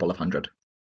it at a couple of hundred.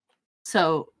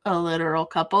 So a literal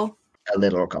couple? A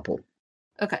literal couple.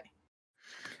 Okay.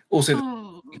 Also,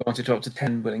 you want to drop to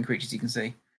 10 willing creatures you can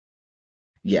see.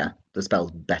 Yeah, the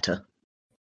spell's better.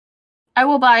 I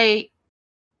will buy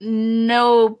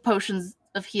no potions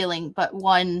of healing, but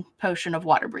 1 potion of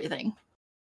water breathing.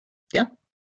 Yeah,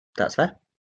 that's fair.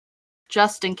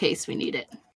 Just in case we need it.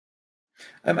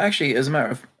 Actually, as a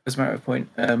matter of point,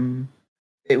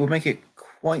 it would make it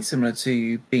quite similar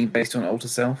to being based on Alter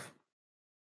Self,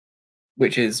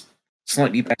 which is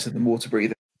slightly better than water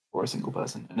breathing for a single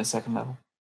person in a 2nd level.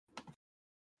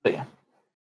 But yeah.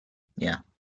 Yeah.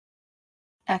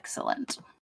 Excellent.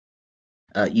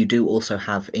 You do also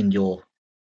have in your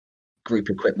group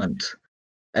equipment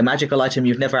a magical item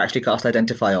you've never actually cast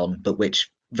Identify on, but which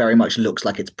very much looks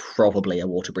like it's probably a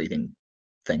water breathing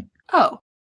thing. Oh.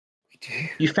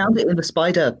 You found it in the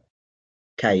spider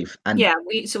cave, and we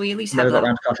at least never have got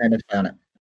around to casting Identify on it.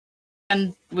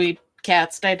 And we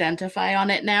cast Identify on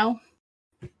it now?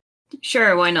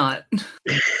 Sure, why not?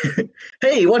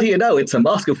 Hey, what do you know? It's a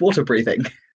mask of water breathing.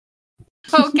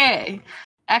 Okay.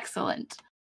 Excellent.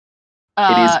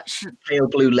 It is pale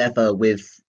blue leather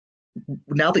with...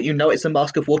 Now that you know it's a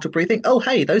mask of water breathing, oh,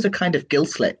 hey, those are kind of gill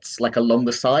slits, like along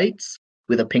the sides,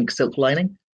 with a pink silk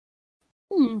lining.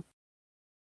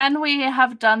 And we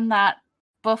have done that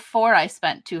before I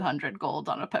spent 200 gold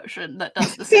on a potion that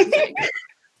does the same thing.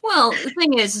 Well, the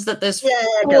thing is that there's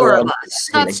 4 of us.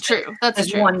 That's true. That's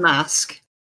true. 1 mask.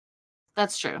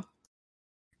 That's true.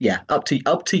 Yeah, up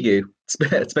to you.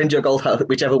 Spend your gold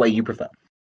whichever way you prefer.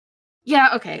 Yeah,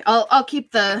 okay. I'll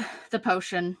keep the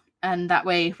potion, and that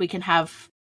way we can have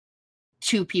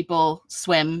 2 people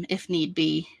swim if need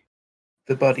be.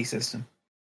 The buddy system.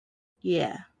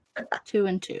 Yeah. 2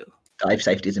 and 2. Dive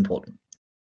safety is important.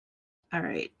 All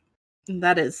right.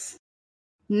 That is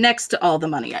next to all the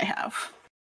money I have.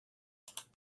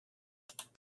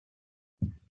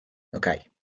 Okay.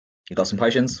 You got some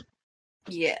potions?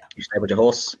 Yeah. You stabled your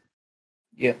horse?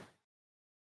 Yeah.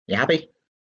 You happy?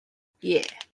 Yeah.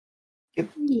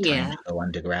 Yeah. Time to go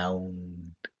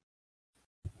underground.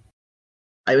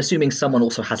 I'm assuming someone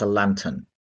also has a lantern.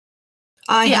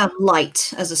 I have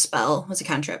light as a spell, as a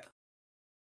cantrip.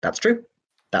 That's true.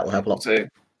 That will help a lot. So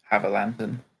have a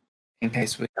lantern. in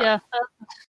case we. Yeah,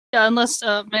 unless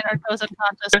Maynard goes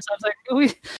unconscious or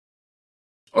something.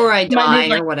 Or I Might need,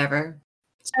 die or whatever.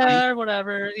 Or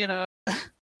whatever,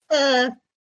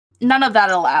 None of that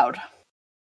allowed.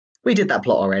 We did that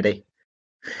plot already.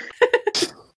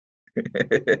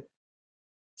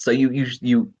 So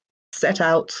you set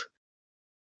out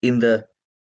in the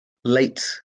late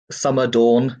summer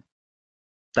dawn.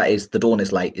 That is, the dawn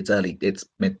is late. It's early. It's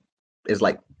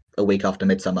like a week after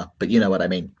midsummer, but you know what I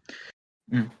mean.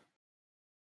 Mm.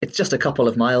 It's just a couple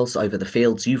of miles over the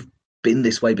fields. You've been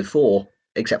this way before,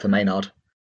 except for Maynard.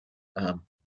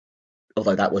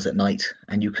 Although that was at night,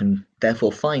 and you can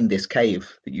therefore find this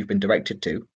cave that you've been directed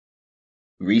to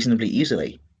reasonably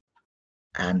easily,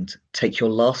 and take your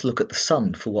last look at the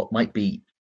sun for what might be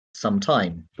some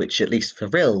time, which at least for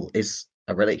Rill is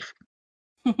a relief.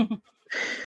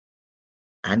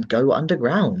 And go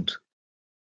underground.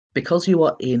 Because you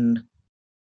are in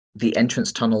the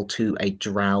entrance tunnel to a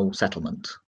drow settlement,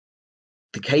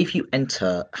 the cave you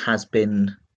enter has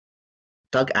been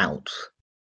dug out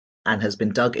and has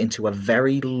been dug into a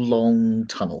very long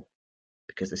tunnel,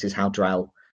 because this is how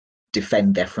drow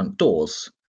defend their front doors.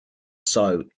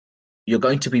 So you're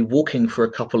going to be walking for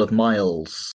a couple of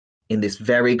miles in this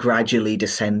very gradually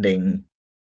descending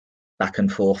back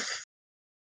and forth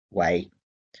way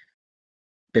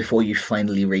before you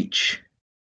finally reach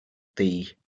the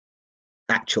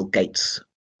actual gates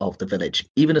of the village.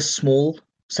 Even a small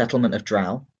settlement of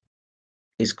drow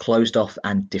is closed off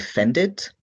and defended,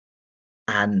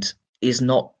 and is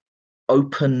not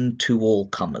open to all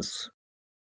comers.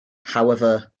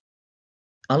 However,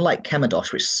 unlike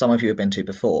Kemadosh, which some of you have been to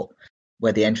before,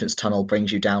 where the entrance tunnel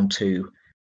brings you down to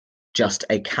just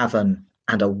a cavern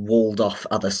and a walled off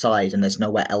other side and there's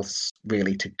nowhere else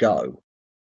really to go,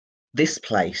 this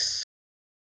place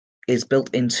is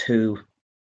built into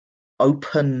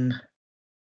open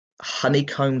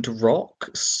honeycombed rock.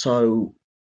 So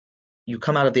you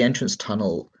come out of the entrance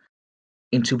tunnel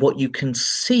into what you can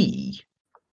see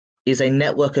is a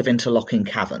network of interlocking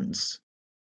caverns,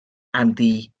 and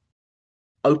the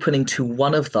opening to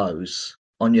one of those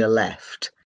on your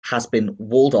left has been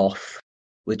walled off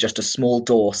with just a small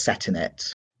door set in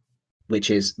it, which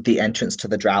is the entrance to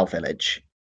the drow village.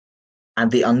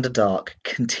 And the Underdark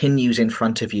continues in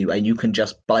front of you, and you can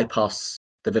just bypass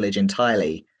the village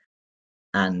entirely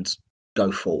and go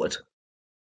forward.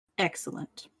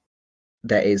 Excellent.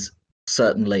 There is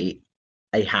certainly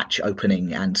a hatch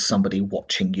opening and somebody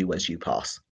watching you as you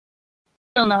pass.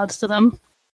 Bill nods to them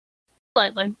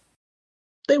slightly.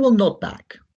 They will nod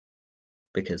back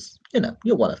because,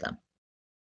 you're one of them.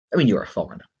 I mean, you're a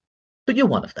foreigner, but you're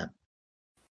one of them.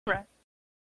 Right.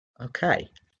 Okay.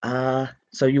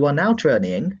 So you are now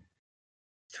journeying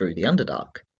through the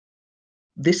Underdark.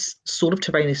 This sort of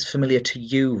terrain is familiar to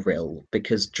you, Rill,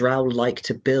 because drow like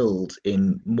to build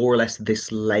in more or less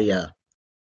this layer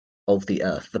of the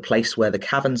earth, the place where the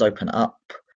caverns open up,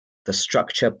 the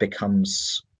structure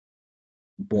becomes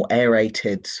more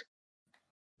aerated.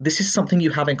 This is something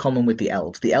you have in common with the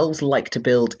elves. The elves like to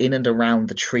build in and around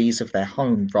the trees of their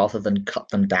home rather than cut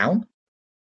them down.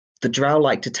 The drow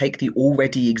like to take the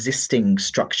already existing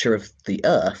structure of the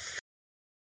earth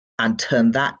and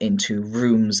turn that into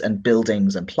rooms and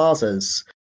buildings and plazas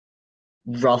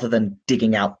rather than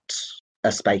digging out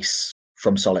a space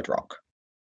from solid rock.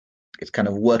 It's kind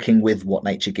of working with what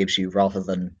nature gives you rather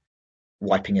than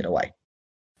wiping it away.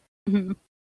 Mm-hmm.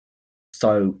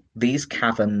 So these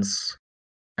caverns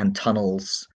and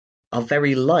tunnels are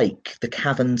very like the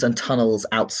caverns and tunnels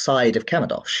outside of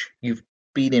Kemadosh. You've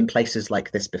been in places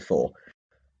like this before.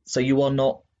 So you are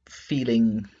not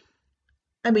feeling...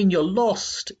 I mean, you're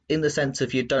lost in the sense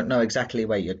of you don't know exactly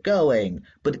where you're going,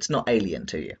 but it's not alien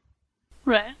to you.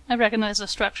 Right. I recognize the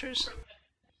structures.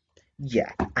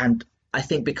 Yeah, and I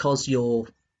think because you're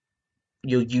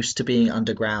used to being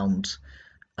underground,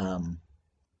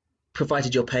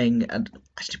 provided you're paying... And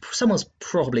actually, someone's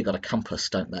probably got a compass,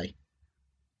 don't they?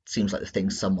 Seems like the thing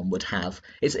someone would have.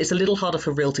 It's a little harder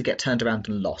for Rill to get turned around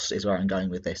and lost, is where I'm going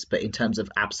with this. But in terms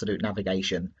of absolute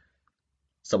navigation,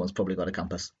 someone's probably got a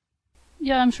compass.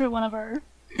 Yeah, I'm sure one of our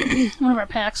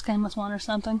packs came with one or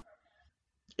something.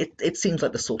 It seems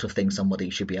like the sort of thing somebody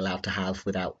should be allowed to have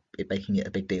without it making it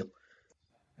a big deal.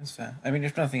 That's fair. I mean,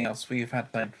 if nothing else, we've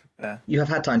had time to prepare. You have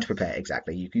had time to prepare,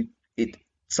 exactly.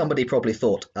 Somebody probably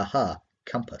thought, aha,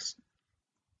 compass.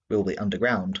 We'll be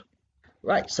underground.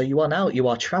 Right, so you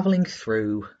are travelling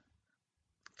through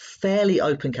fairly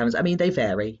open caverns. I mean, they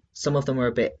vary. Some of them are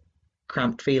a bit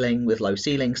cramped feeling with low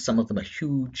ceilings. Some of them are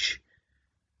huge.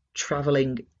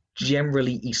 Travelling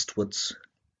generally eastwards.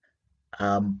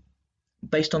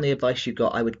 based on the advice you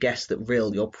got, I would guess that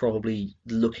you're probably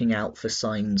looking out for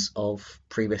signs of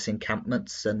previous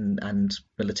encampments and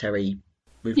military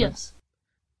movement. Yes.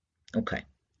 Okay.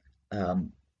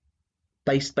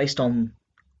 Based on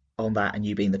that, and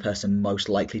you being the person most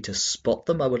likely to spot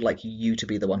them, I would like you to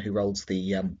be the one who rolls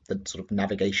the sort of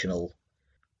navigational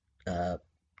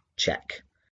check,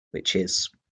 which is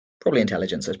probably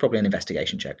intelligence. So it's probably an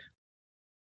investigation check.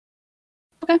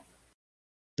 Okay.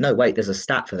 No, wait, there's a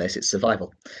stat for this. It's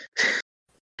survival.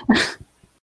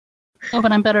 Oh,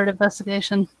 but I'm better at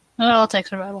investigation. Oh, I'll take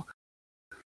survival.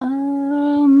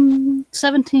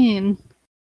 17.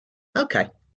 Okay.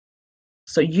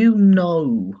 So you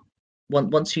know,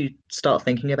 once you start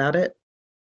thinking about it,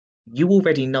 you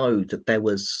already know that there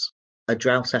was a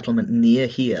drow settlement near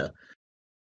here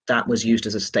that was used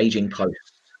as a staging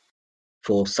post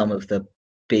for some of the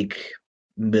big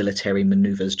military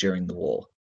maneuvers during the war.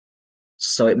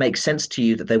 So it makes sense to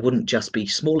you that there wouldn't just be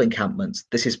small encampments.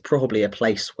 This is probably a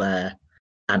place where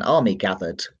an army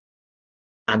gathered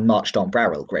and marched on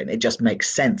Barrelgrin. It just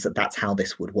makes sense that that's how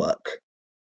this would work.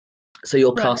 So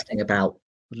you're Right. casting about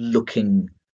looking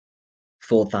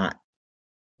for that,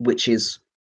 which is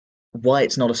why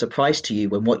it's not a surprise to you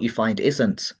when what you find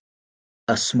isn't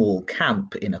a small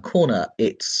camp in a corner.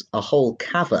 It's a whole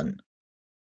cavern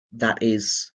that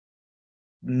is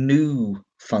new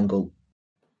fungal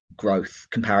growth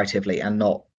comparatively and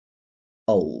not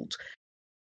old.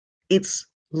 It's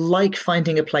like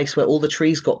finding a place where all the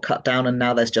trees got cut down and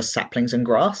now there's just saplings and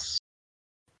grass.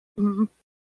 Mhm.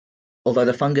 Although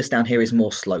the fungus down here is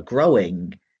more slow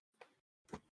growing,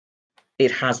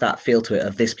 it has that feel to it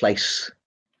of this place,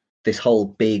 this whole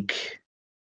big,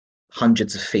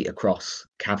 hundreds of feet across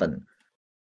cavern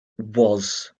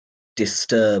was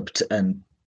disturbed and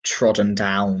trodden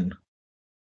down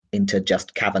into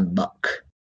just cavern muck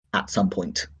at some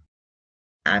point.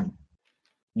 And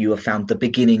you have found the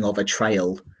beginning of a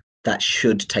trail that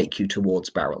should take you towards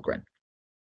Barrelgrin.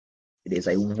 It is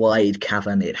a wide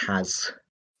cavern. It has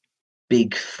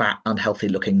big, fat,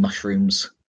 unhealthy-looking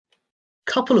mushrooms,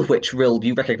 a couple of which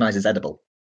you recognize as edible.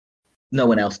 No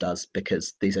one else does,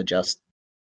 because these are just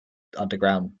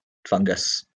underground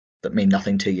fungus that mean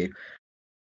nothing to you.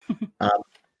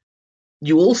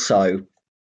 You also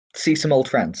see some old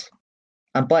friends.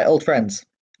 And by old friends,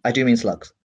 I do mean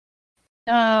slugs.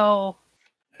 No.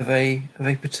 Are they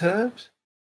perturbed?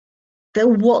 They're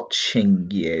watching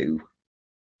you.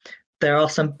 There are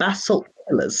some basalt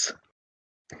pillars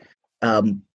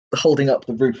holding up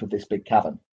the roof of this big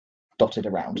cavern, dotted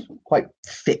around, quite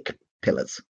thick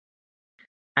pillars.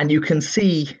 And you can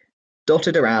see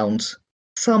dotted around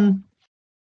some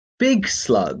big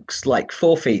slugs, like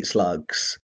 4 feet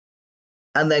slugs,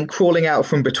 and then crawling out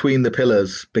from between the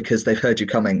pillars because they've heard you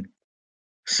coming,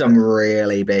 some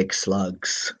really big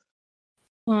slugs.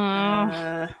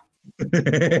 Was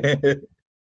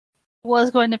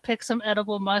going to pick some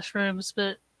edible mushrooms,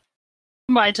 but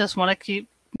might just want to keep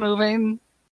moving.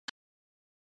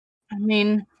 I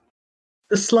mean,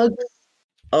 The slugs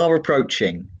are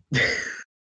approaching. The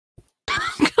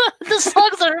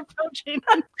slugs are approaching.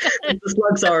 The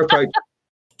slugs are approaching.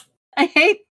 I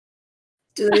hate.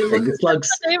 Do they look The slugs,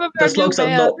 Name of the our slugs new are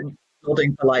band. not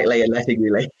nodding politely and letting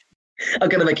you leave. I'm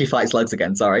going to make you fight slugs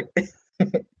again, sorry.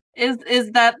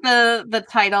 Is that the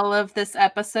title of this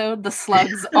episode? The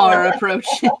slugs are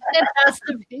approaching. It has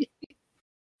to be.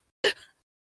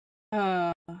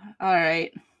 All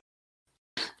right.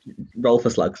 Roll for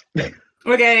slugs.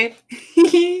 okay?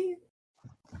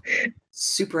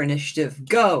 Super initiative,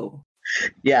 go!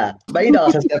 Yeah,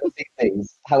 Maynard has never seen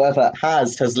these. However,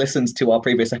 has listened to our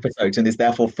previous episodes and is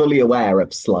therefore fully aware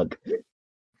of slug.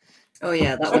 Oh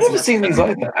yeah, that I've was never seen these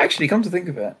either. Actually, come to think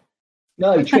of it.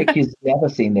 No, Trick, you've never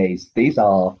seen these. These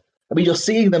are, I mean, you're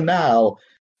seeing them now.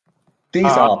 These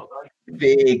are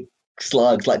big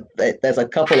slugs. Like, there's a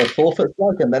couple of 4-foot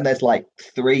slugs, and then there's like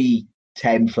 3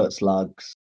 10-foot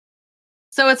slugs.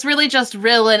 So it's really just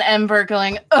Rill and Ember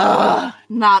going, ugh,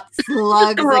 not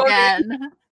slugs Right.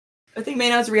 again. I think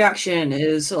Maynard's reaction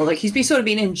is like he's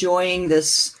been enjoying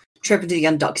this trip into the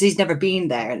Undock because he's never been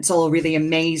there, and it's all really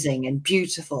amazing and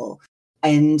beautiful,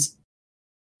 and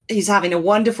he's having a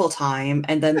wonderful time.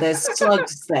 And then there's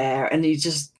slugs there, and he's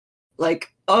just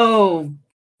like, "Oh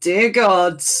dear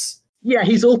gods!" Yeah,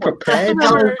 he's all prepared, All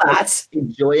Sure. that.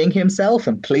 enjoying himself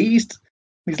and pleased.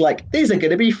 He's like, these are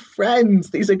going to be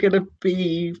friends. These are going to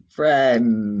be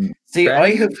friends. See,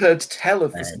 I Friends? have heard tell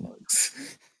of the Friends.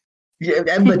 slugs. Yeah,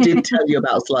 Ember did tell you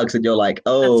about slugs, and you're like,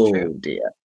 oh true.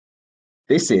 dear.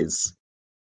 This is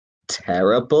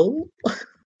terrible.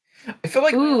 I feel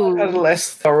like we Ooh. had a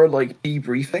less thorough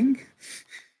debriefing.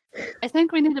 I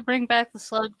think we need to bring back the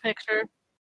slug picture.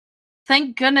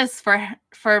 Thank goodness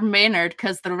for Maynard,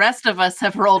 because the rest of us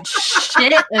have rolled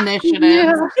shit initiatives.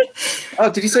 Yeah.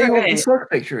 Oh, did you say you want the Right. slug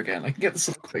picture again? I can get the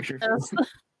slug picture. if you Yes. want.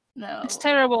 No. It's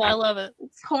terrible. I love it.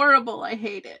 It's horrible. I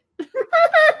hate it.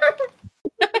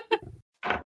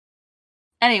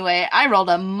 Anyway, I rolled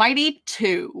a mighty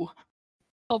 2.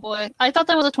 Oh boy. I thought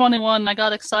that was a 21 and I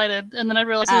got excited, and then I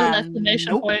realized it was an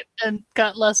exclamation Nope. point and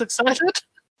got less excited.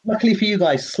 Luckily for you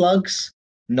guys, slugs,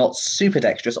 not super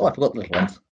dexterous. Oh, I forgot the little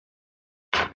ones.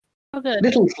 Oh good.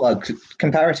 Little slugs,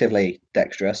 comparatively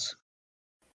dexterous.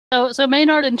 So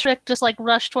Maynard and Trick just like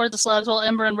rush towards the slugs while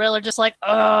Ember and Rail are just like,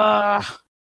 ugh.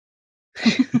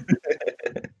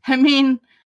 I mean,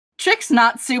 Trick's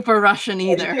not super Russian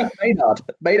either.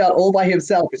 Maynard all by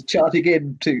himself is charging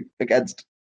in against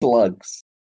slugs.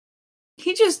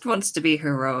 He just wants to be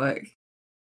heroic.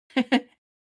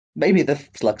 Maybe the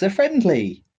slugs are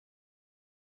friendly.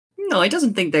 No, he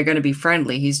doesn't think they're going to be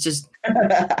friendly. He's just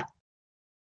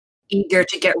eager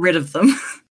to get rid of them.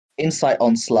 Insight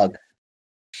on slug.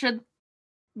 Should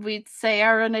we say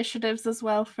our initiatives as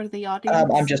well for the audience?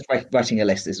 I'm just writing a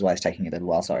list. This is why it's taking a little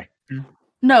while. Sorry.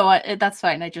 No, that's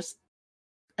fine. I You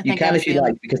think can I if you feel-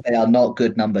 like, because they are not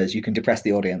good numbers. You can depress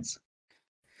the audience.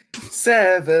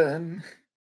 7.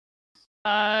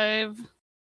 5.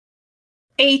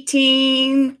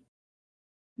 18.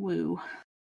 Woo.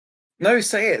 No,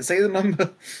 say it. Say the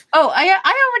number. Oh, I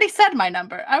already said my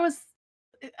number.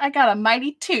 I got a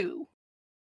mighty 2.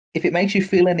 If it makes you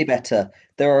feel any better,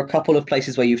 there are a couple of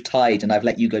places where you've tied, and I've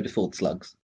let you go before the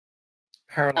slugs.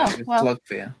 Paralyzed with well. slug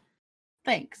fear.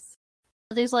 Thanks.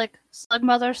 Are these like slug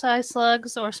mother size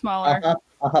slugs or smaller?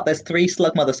 There's 3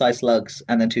 slug mother-sized slugs,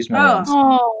 and then 2 small Oh. ones.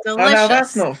 Oh, Oh, now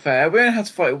that's Delicious. not fair. We only had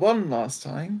to fight 1 last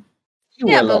time. You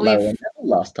Yeah, were a but lot lower we've- than level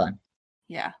last time.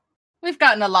 Yeah. We've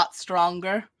gotten a lot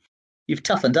stronger. You've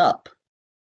toughened up.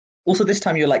 Also, this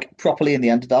time you're like properly in the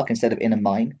Underdark instead of in a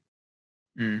mine.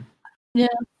 Mm.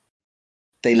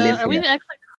 They live are we here.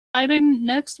 actually fighting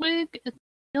next week? I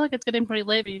feel like it's getting pretty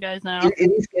late for you guys now.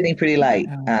 It is getting pretty late,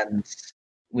 Yeah. and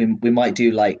we might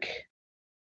do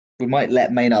we might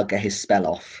let Maynard get his spell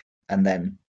off, and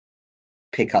then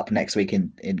pick up next week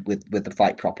with the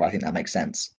fight proper. I think that makes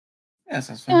sense. Yeah,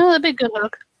 sounds fun. Yeah, that'd be a good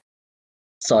hook.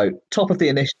 So, top of the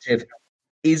initiative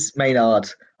is Maynard.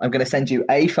 I'm going to send you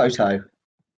a photo,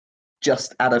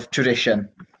 just out of tradition,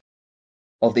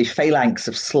 of the phalanx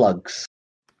of slugs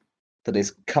that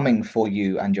is coming for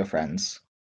you and your friends.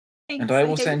 And I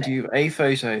will send you a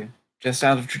photo, just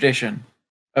out of tradition,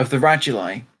 of the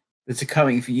Raduli that are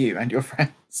coming for you and your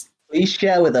friends. Please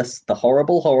share with us the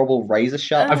horrible, horrible razor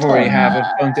sharp. I've already tongue. have.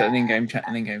 I've bumped it in in-game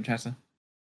chatter.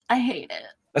 I hate it.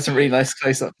 That's a really nice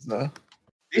close-up as well.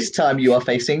 This time you are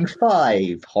facing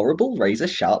 5 horrible razor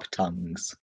sharp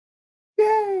tongues.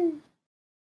 Yay!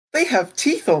 They have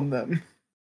teeth on them.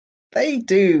 They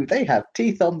do. They have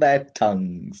teeth on their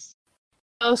tongues.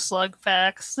 Oh, slug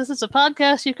facts. This is a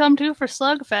podcast you come to for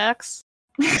slug facts.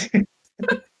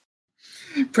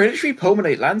 Predatory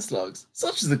pulmonate land slugs,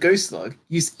 such as the ghost slug,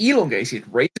 use elongated,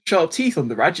 razor-sharp teeth on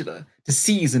the radula to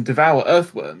seize and devour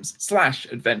earthworms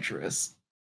 / adventurers.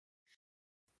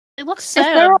 It looks Is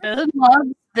sad. there man. slugs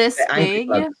this They're angry big?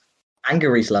 slugs.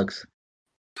 Angry slugs.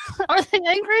 Are they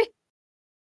angry?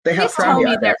 They have Please tell me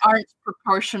frowny there eyes. aren't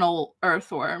proportional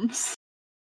earthworms.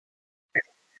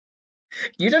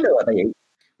 You don't know what they eat.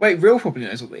 Wait, Real probably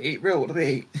knows what they eat. Real, what do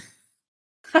they eat?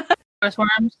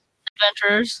 Earthworms,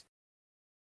 adventurers.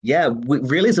 Yeah,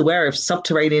 Real is aware of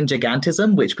subterranean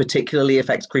gigantism, which particularly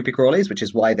affects creepy crawlies, which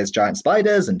is why there's giant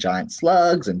spiders and giant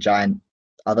slugs and giant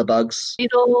other bugs.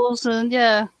 Beetles, and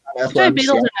yeah. Earthworms, Giant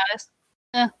beetles yeah. are nice.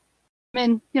 Yeah. I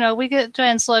mean, we get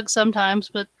giant slugs sometimes,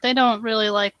 but they don't really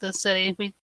like the city.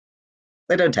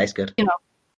 They don't taste good.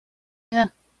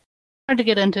 Hard to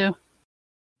get into.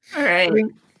 All right.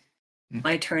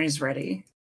 My turn is ready.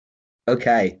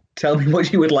 Okay, tell me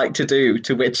what you would like to do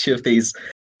to which of these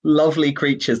lovely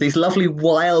creatures, these lovely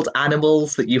wild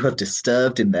animals that you have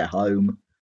disturbed in their home.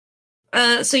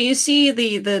 So you see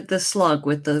the slug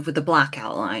with the black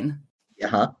outline.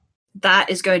 Yeah. That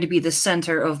is going to be the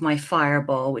center of my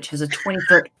fireball, which has a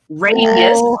 20-foot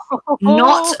radius, Oh.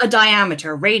 not a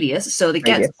diameter, radius, so it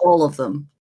gets Radius. all of them.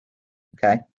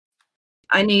 Okay.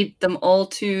 I need them all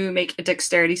to make a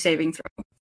dexterity saving throw.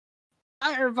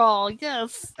 Fireball,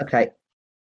 yes. Okay.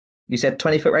 You said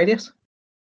 20-foot radius?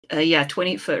 Yeah,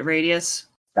 20-foot radius.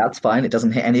 That's fine. It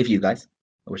doesn't hit any of you guys.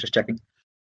 I was just checking.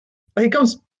 Well, it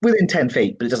goes within 10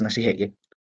 feet, but it doesn't actually hit you.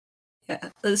 Yeah,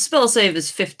 the spell save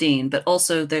is 15, but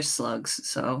also they're slugs,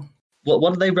 so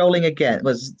What are they rolling again?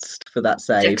 Was for that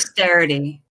save?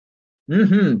 dexterity.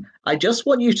 I just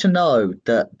want you to know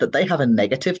that they have a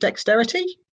negative dexterity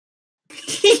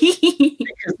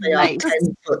because they are Nice.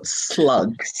 10-foot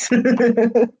slugs.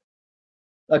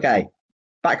 Okay,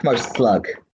 backmost slug.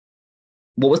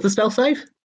 What was the spell save?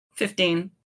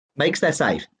 15. Makes their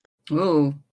save.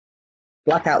 Ooh.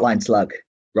 Black outline slug.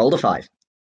 Rolled a 5.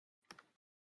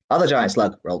 Other giant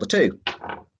slug. Rolled a 2.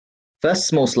 First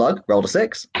small slug. Rolled a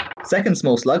 6. Second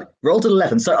small slug. Rolled an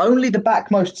 11. So only the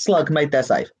backmost slug made their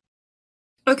save.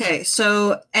 Okay,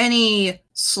 so any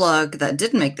slug that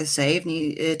didn't make the save,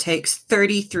 it takes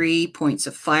 33 points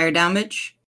of fire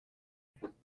damage.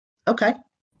 Okay.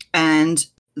 And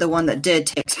the one that did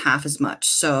takes half as much,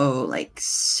 so like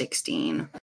 16.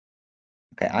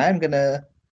 Okay, I am going to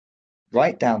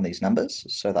write down these numbers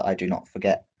so that I do not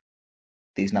forget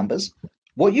these numbers.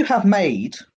 What you have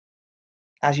made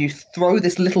as you throw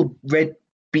this little red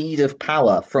bead of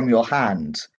power from your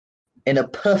hand in a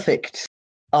perfect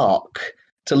arc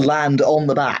to land on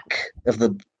the back of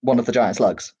one of the giant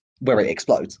slugs, where it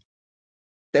explodes.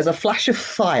 There's a flash of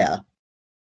fire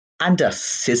and a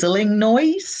sizzling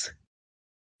noise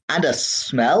and a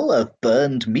smell of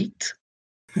burned meat.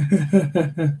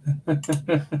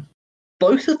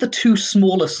 Both of the two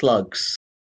smaller slugs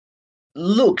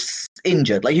looks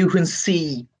injured, like you can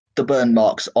see the burn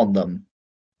marks on them,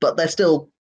 but they're still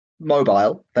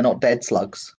mobile. They're not dead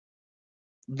slugs.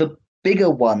 The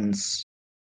bigger ones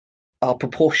are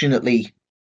proportionately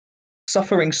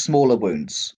suffering smaller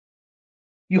wounds.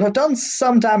 You have done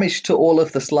some damage to all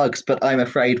of the slugs, but I'm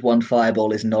afraid one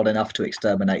fireball is not enough to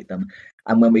exterminate them.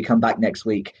 And when we come back next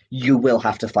week, you will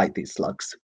have to fight these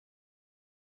slugs.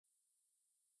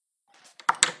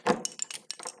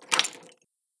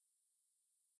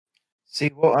 See,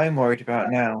 what I'm worried about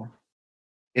now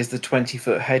is the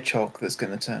 20-foot hedgehog that's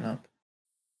going to turn up.